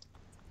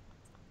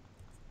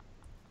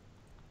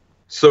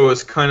So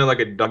it's kind of like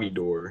a dummy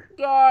door.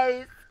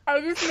 Guys, I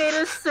just made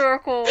a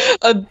circle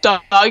A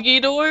doggy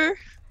door?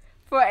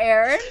 for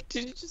Aaron.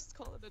 Did you just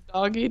call it a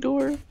doggy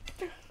door?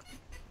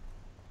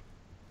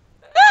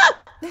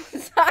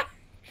 Sorry.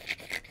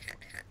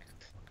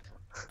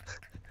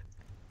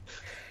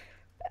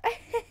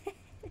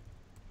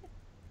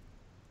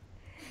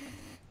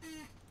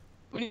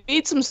 We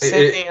need some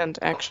sand,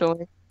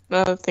 actually.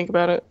 Now that I think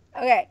about it.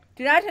 Okay,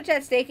 do not touch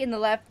that steak in the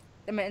left,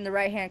 I mean in the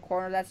right hand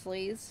corner. That's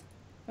Lee's.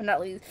 Well, not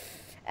Lee's.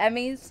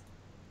 Emmy's.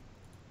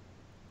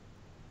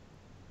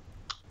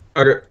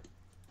 Okay.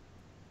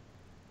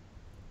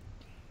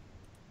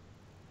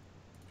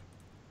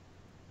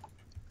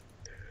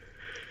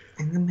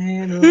 In the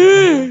middle.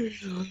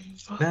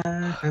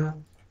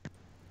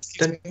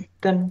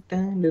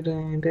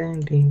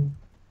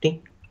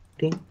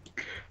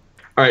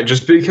 All right,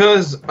 just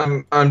because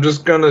I'm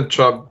just gonna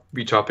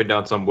be chopping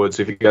down some wood.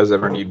 So if you guys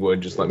ever need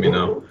wood, just let me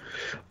know.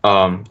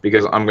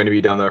 Because I'm gonna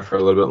be down there for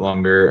a little bit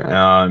longer. And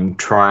I'm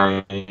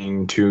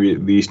trying to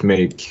at least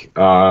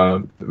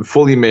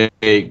fully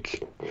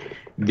make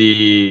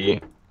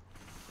the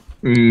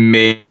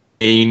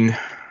main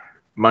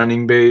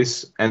mining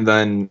base, and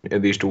then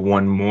at least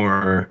one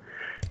more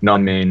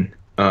non-main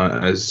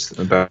as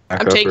a backup.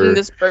 I'm taking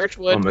this birch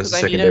wood as because a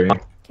I need secondary.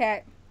 it.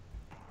 Okay.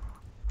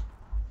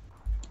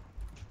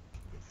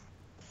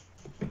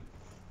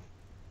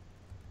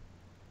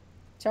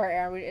 Sorry,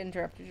 Aaron, we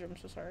interrupted you. I'm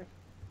so sorry.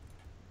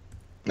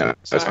 No,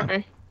 that's fine.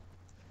 Sorry.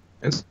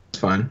 It's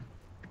fine.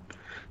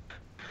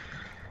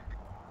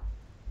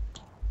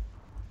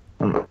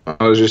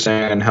 I was just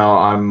saying how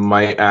I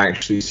might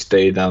actually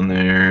stay down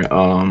there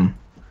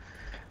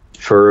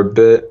for a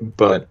bit,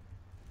 but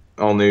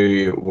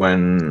only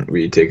when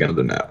we take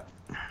another nap.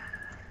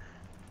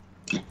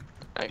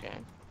 Okay.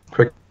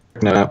 Quick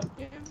nap.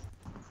 Yeah.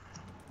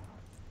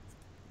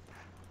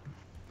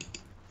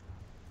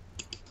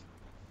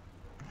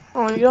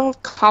 Oh, you don't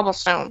have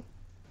cobblestone.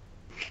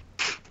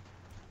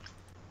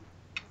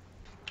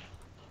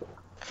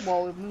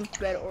 Well, we've moved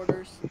bed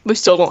orders. We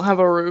still don't have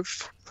a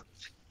roof.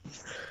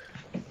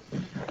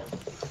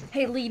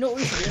 Hey, Lee, you know what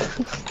we should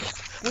do?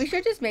 We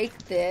should just make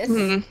this,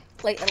 Hmm.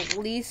 like, at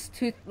least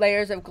 2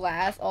 layers of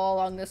glass all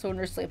along this, so when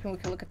we're sleeping, we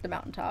can look at the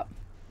mountaintop.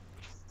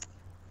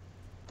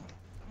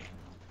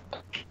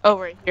 Oh,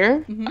 right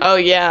here? Mhm. Oh,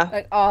 yeah.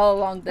 Like, all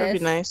along this. That'd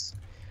be nice.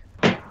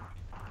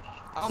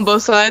 On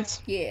both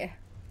sides? Yeah.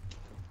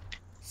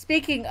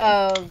 Speaking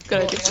of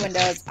Good building idea.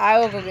 windows, I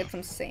will go get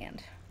some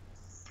sand.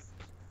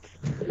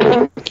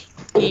 Ew.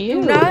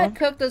 Do not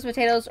cook those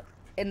potatoes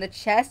in the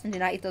chest, and do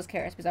not eat those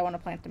carrots, because I want to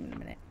plant them in a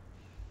minute.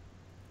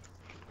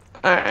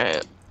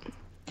 Alright.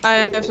 I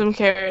have some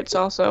carrots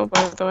also,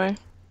 by the way.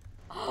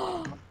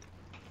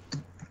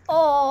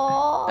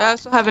 Oh. I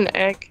also have an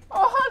egg.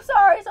 Oh, I'm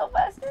sorry,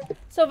 Sylvester.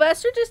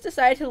 Sylvester just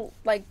decided to,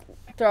 like,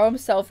 throw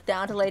himself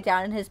down to lay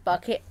down in his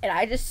bucket, and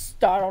I just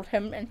startled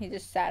him, and he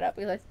just sat up.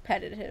 We, like,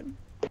 petted him.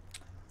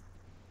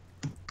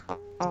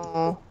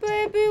 Oh.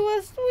 Baby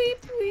was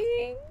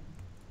sleeping.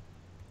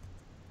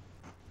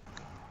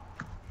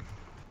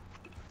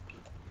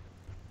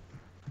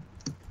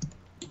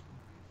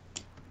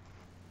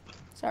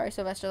 Sorry,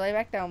 Sylvester. Lay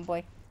back down,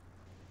 boy.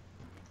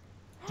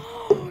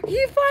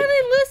 He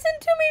finally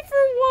listened to me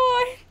for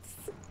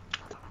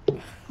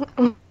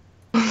once.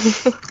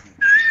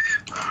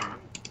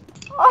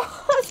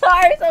 Oh,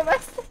 sorry,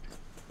 Sylvester.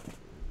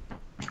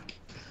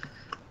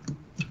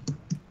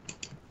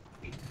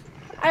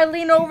 I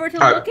lean over to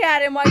look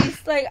at him while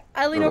he's like.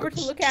 I lean over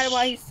to look at him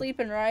while he's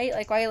sleeping, right?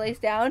 Like while he lays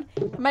down.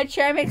 My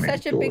chair makes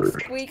such a big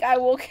squeak. I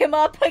woke him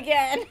up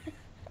again.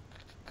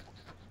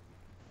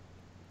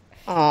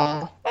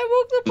 Aw. I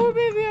woke the poor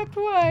baby up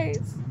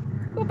twice.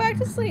 Go back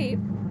to sleep.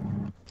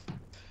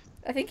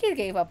 I think he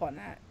gave up on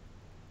that.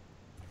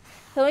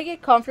 Let me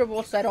get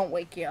comfortable so I don't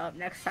wake you up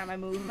next time I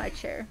move my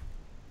chair.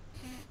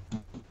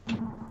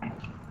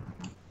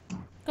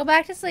 Go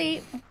back to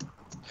sleep.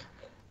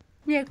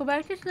 Yeah, go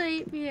back to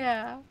sleep.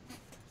 Yeah.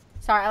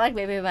 Sorry, I like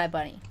Baby My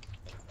Bunny.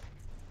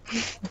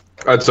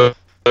 That's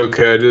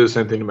okay. I do the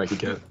same thing to my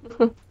cat.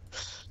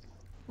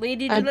 Lee,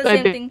 do you do the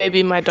same thing?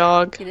 Baby my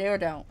dog. You do or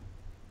don't?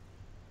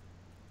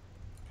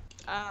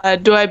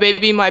 Do I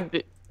baby my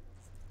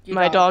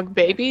dog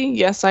baby?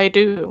 Yes, I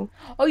do.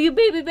 Oh, you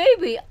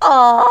baby.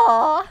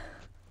 Aww.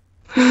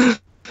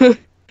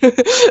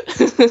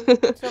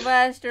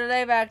 Sylvester,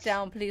 lay back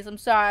down, please. I'm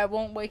sorry, I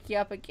won't wake you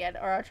up again.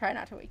 Or I'll try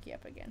not to wake you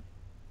up again.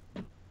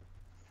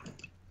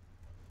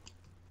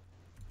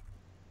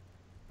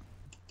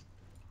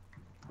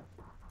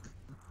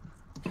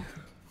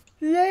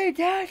 Lay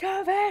down,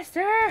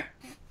 Sylvester!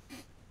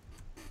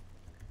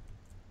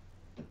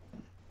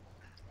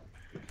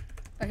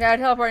 Okay, I'll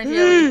teleport into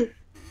you.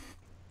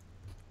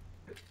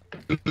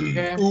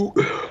 Okay.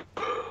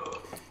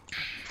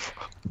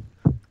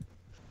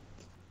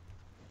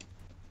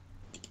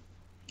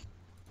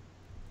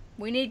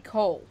 We need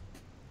coal.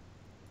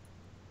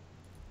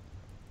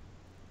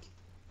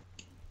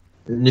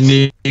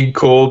 You need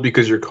cold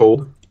because you're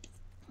cold?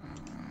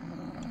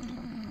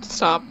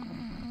 Stop.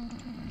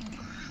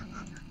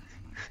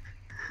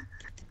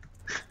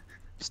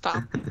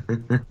 Stop.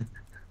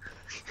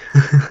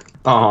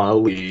 Aw,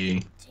 Lee.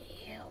 Do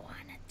you want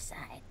to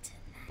die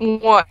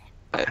tonight? What?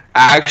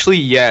 Actually,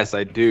 yes,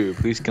 I do.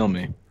 Please kill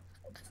me.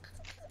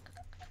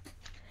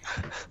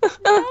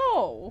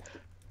 No.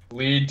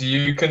 Lee, do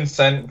you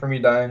consent for me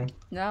dying?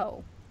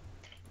 No.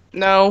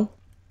 No.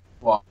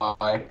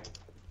 Why?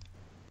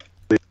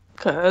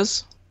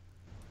 'Cause.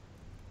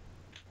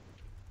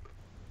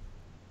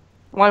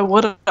 Why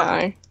would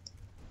I?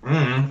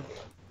 Mm.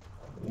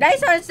 That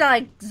sounds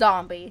like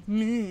zombie.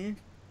 Mm.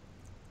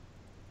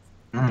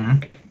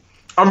 Mm.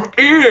 I'm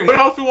eating! What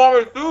else do you want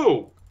me to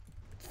do?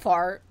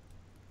 Fart.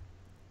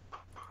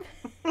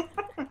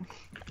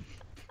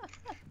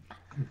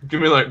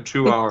 Give me like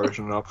 2 hours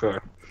and okay.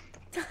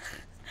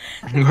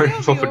 I'm going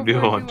to fucking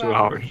deal in 2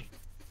 hours.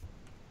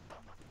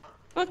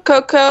 Look,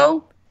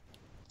 Coco.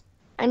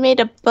 I made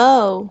a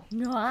bow.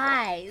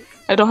 Nice.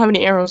 I don't have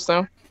any arrows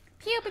though.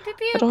 Pew, pew, pew,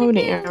 pew, I don't have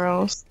any pew.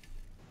 arrows.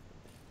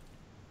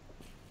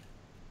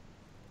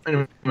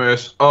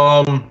 Anyways,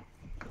 I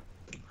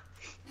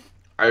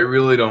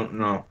really don't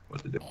know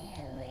what to do.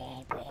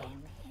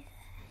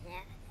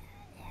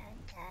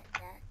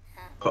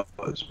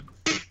 Pause.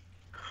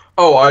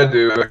 Oh, I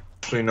do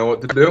actually know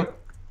what to do.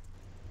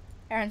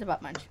 Aaron's a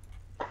butt munch.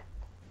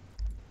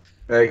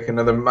 Make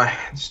another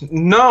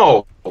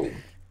No!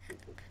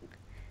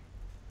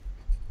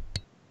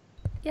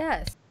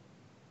 Yes.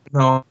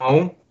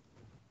 No.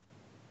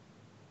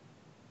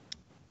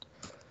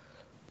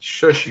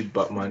 Shush, you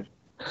butt munch.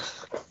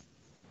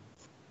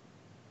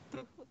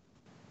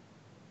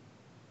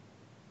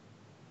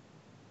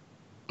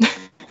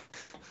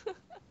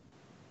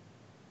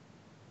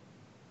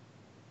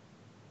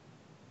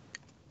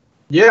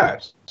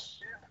 Yes.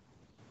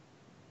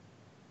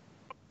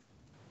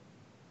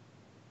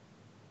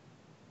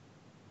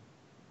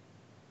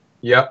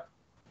 Yep.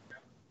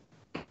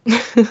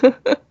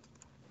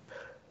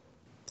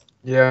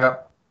 Yeah.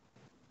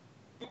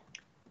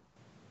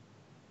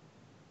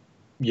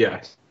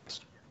 Yes.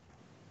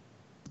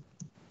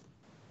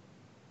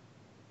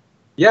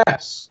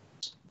 Yes.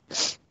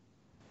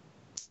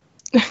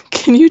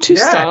 Can you two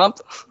Yeah. stop?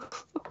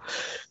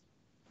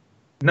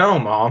 No,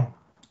 Mom.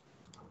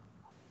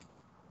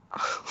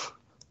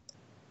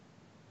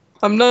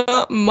 I'm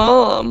not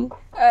mom.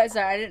 Sorry,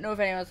 I didn't know if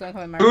anyone was going to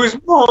come in my Who's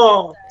room.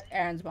 Mom?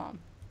 Aaron's mom.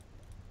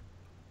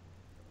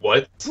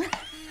 What?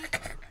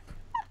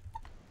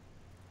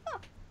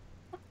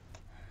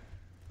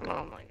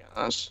 Oh my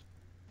gosh.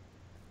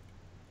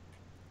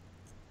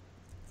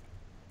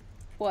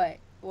 What?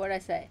 What'd I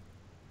say?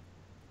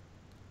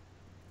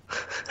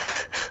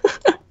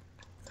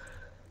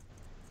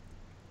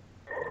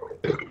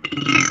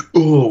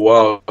 Oh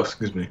wow!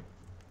 Excuse me.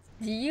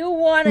 Do you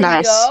want to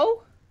Nice.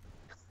 go?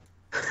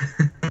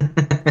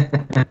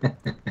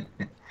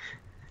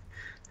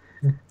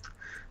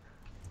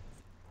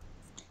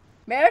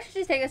 Maybe I should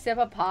just take a sip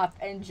of pop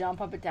and jump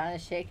up and down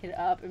and shake it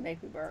up and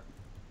make me burp.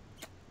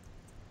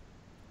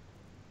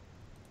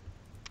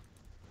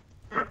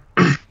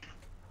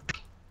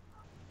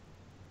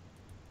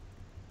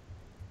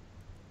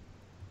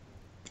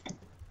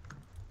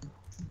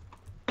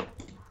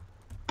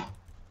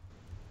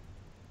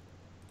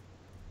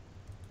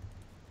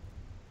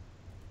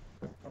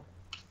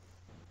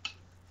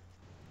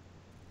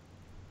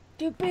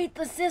 You beat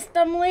the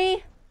system,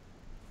 Lee.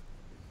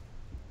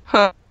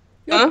 Huh?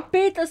 You Huh?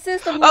 beat the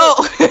system, Lee.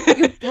 Oh.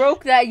 You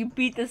broke that. You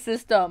beat the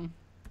system.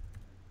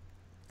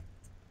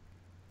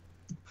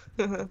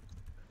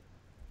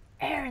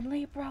 Aaron,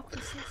 Lee broke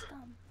the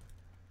system.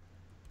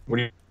 What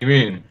do you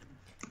mean?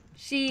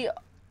 She,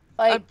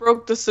 I like,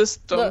 broke the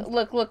system.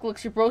 look.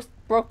 She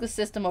broke the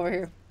system over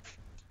here.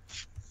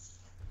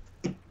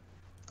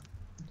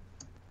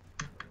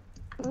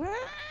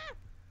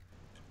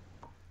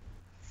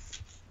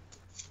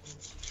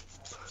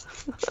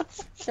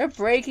 They're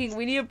breaking.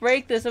 We need to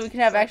break this so we can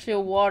have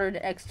actual water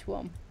next to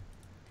them.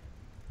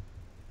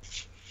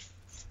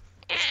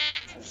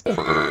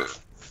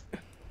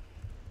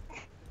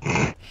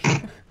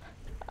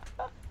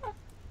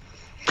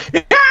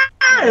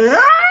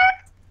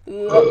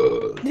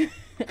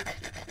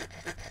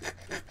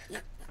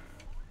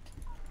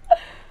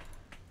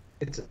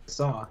 It's a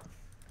saw.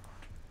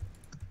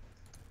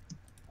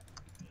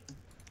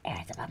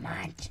 Aaron's about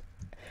munch.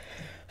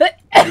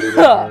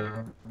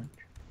 Yeah.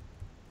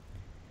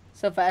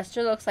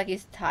 Sylvester looks like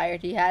he's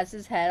tired. He has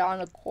his head on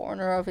the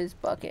corner of his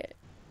bucket.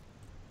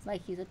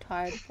 Like he's a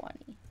tired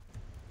bunny.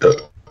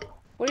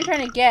 What are you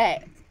trying to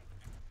get?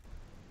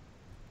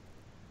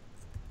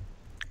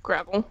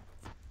 Gravel.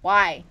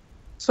 Why?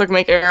 So I can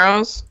make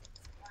arrows.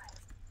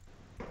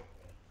 So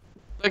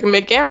I can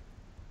make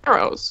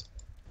arrows.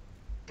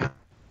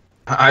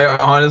 I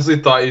honestly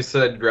thought you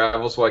said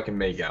gravel so I can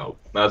make out.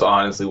 That's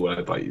honestly what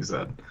I thought you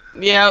said.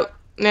 Yeah,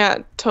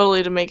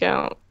 totally to make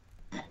out.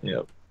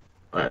 Yep.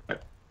 Alright.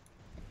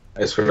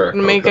 I swear. To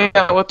make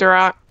out with the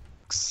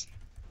rocks.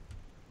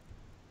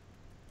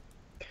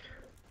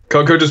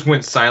 Coco just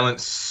went silent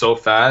so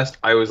fast.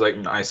 I was like,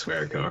 I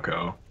swear,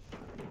 Coco.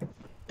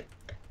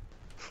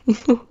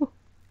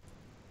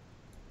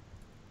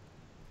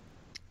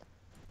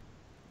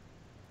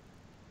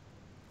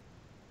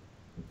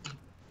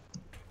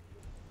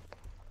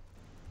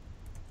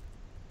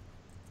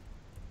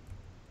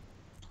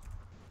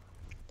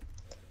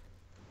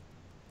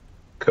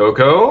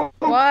 Coco?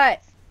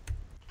 What?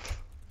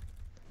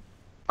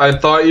 I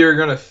thought you were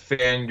gonna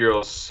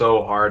fangirl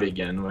so hard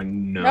again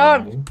when no.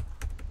 No.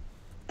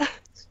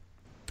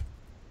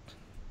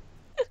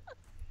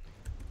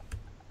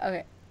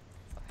 Okay.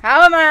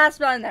 How am I not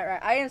spelling that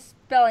right? I am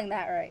spelling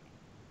that right.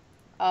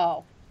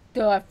 Oh.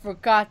 Duh, I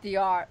forgot the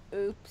R.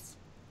 Oops.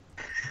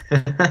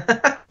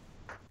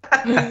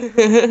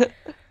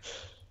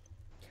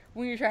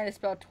 When you're trying to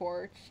spell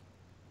torch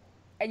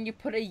and you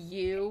put a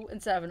U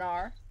instead of an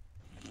R.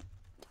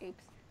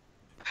 Oops.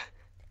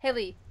 Hey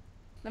Lee,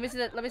 let me see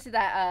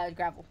that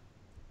gravel.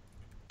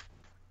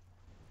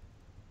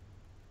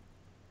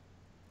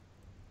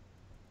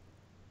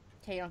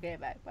 Okay, you don't get it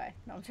back. Bye.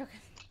 No, I'm joking.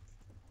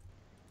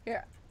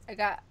 Here,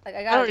 I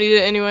I don't need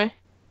it anyway.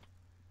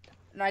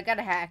 No, I got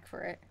a hack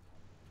for it.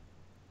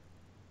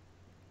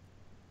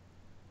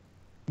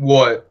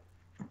 What?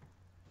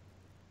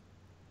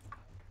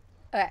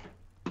 Okay.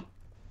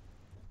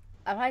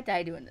 I might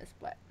die doing this,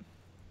 but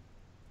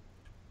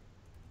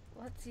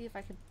let's see if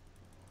I can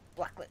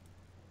block it.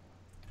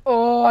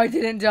 Oh, I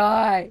didn't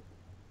die.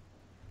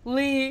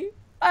 Lee,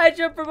 I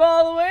jumped from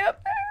all the way up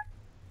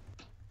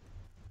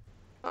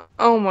there.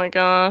 Oh my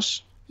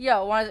gosh.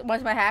 Yo,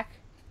 what's my hack?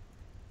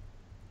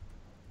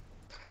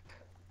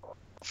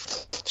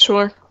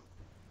 Sure.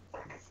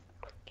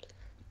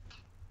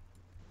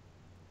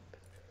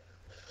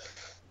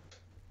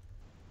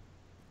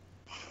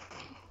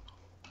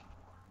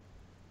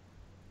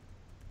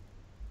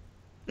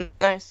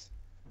 Nice.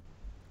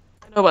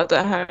 I know about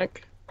that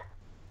hack.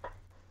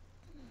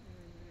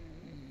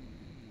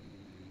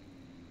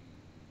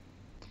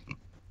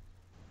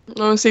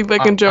 Let me see if I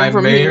can jump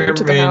from here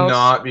to the house. I may or may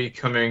not be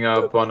coming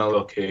up on a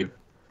little cave.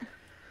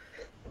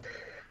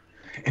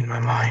 In my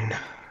mind.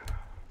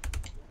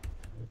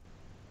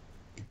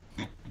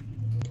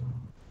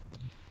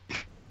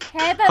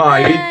 Hey,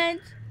 Hi.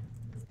 Munch.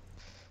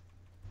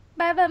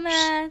 Bye,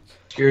 Munch.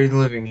 Scary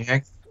living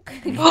heck.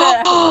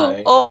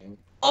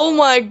 Oh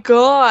my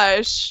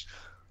gosh.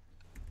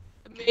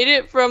 I made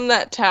it from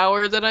that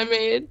tower that I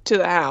made to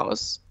the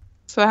house.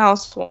 To the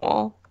house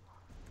wall.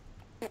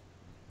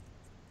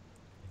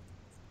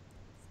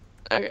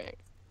 Okay.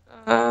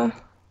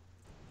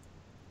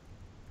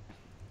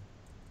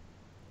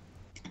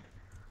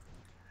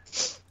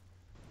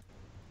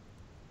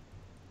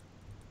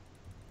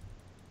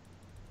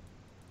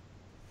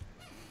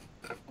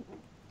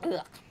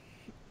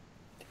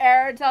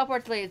 Aaron,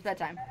 teleport to Lee. It's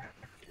bedtime.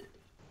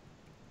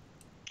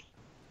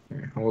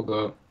 Hold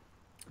up.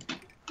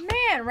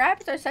 Man,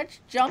 rabbits are such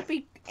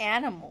jumpy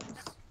animals.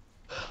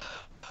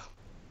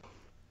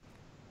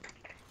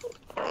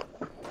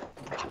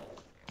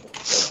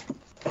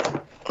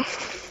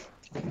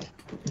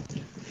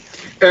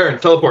 Aaron,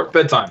 teleport.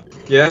 Bedtime.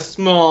 Yes,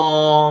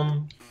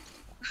 Mom.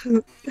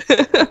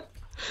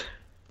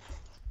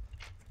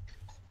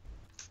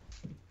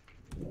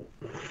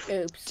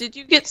 Oops. Did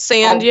you get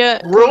sand Oh,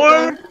 yet?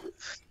 really?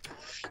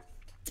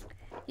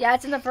 Yeah,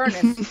 it's in the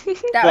furnace.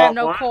 That I have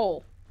no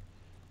coal.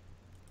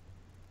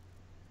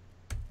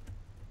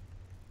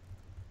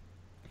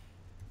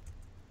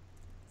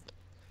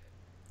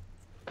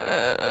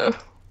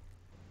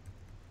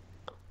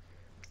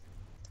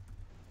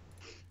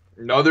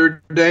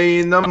 Another day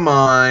in the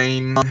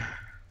mine.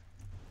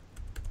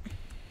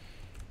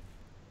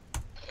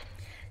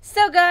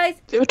 So, guys,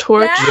 Do you have a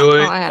torch? that Really?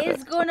 Oh, I have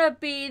is it. gonna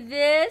be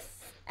this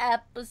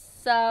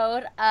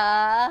episode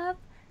of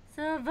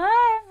Survival.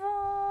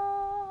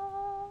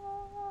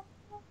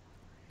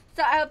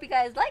 So I hope you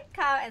guys like,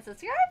 comment, and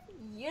subscribe.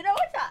 You know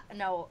what time?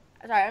 No,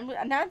 sorry.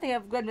 I'm now thinking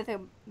of Good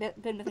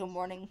Mythical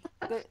Morning.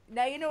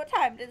 Now you know what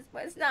time it is,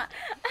 but it's not.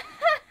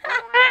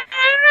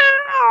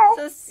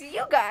 So see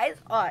you guys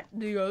on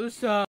the other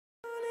side.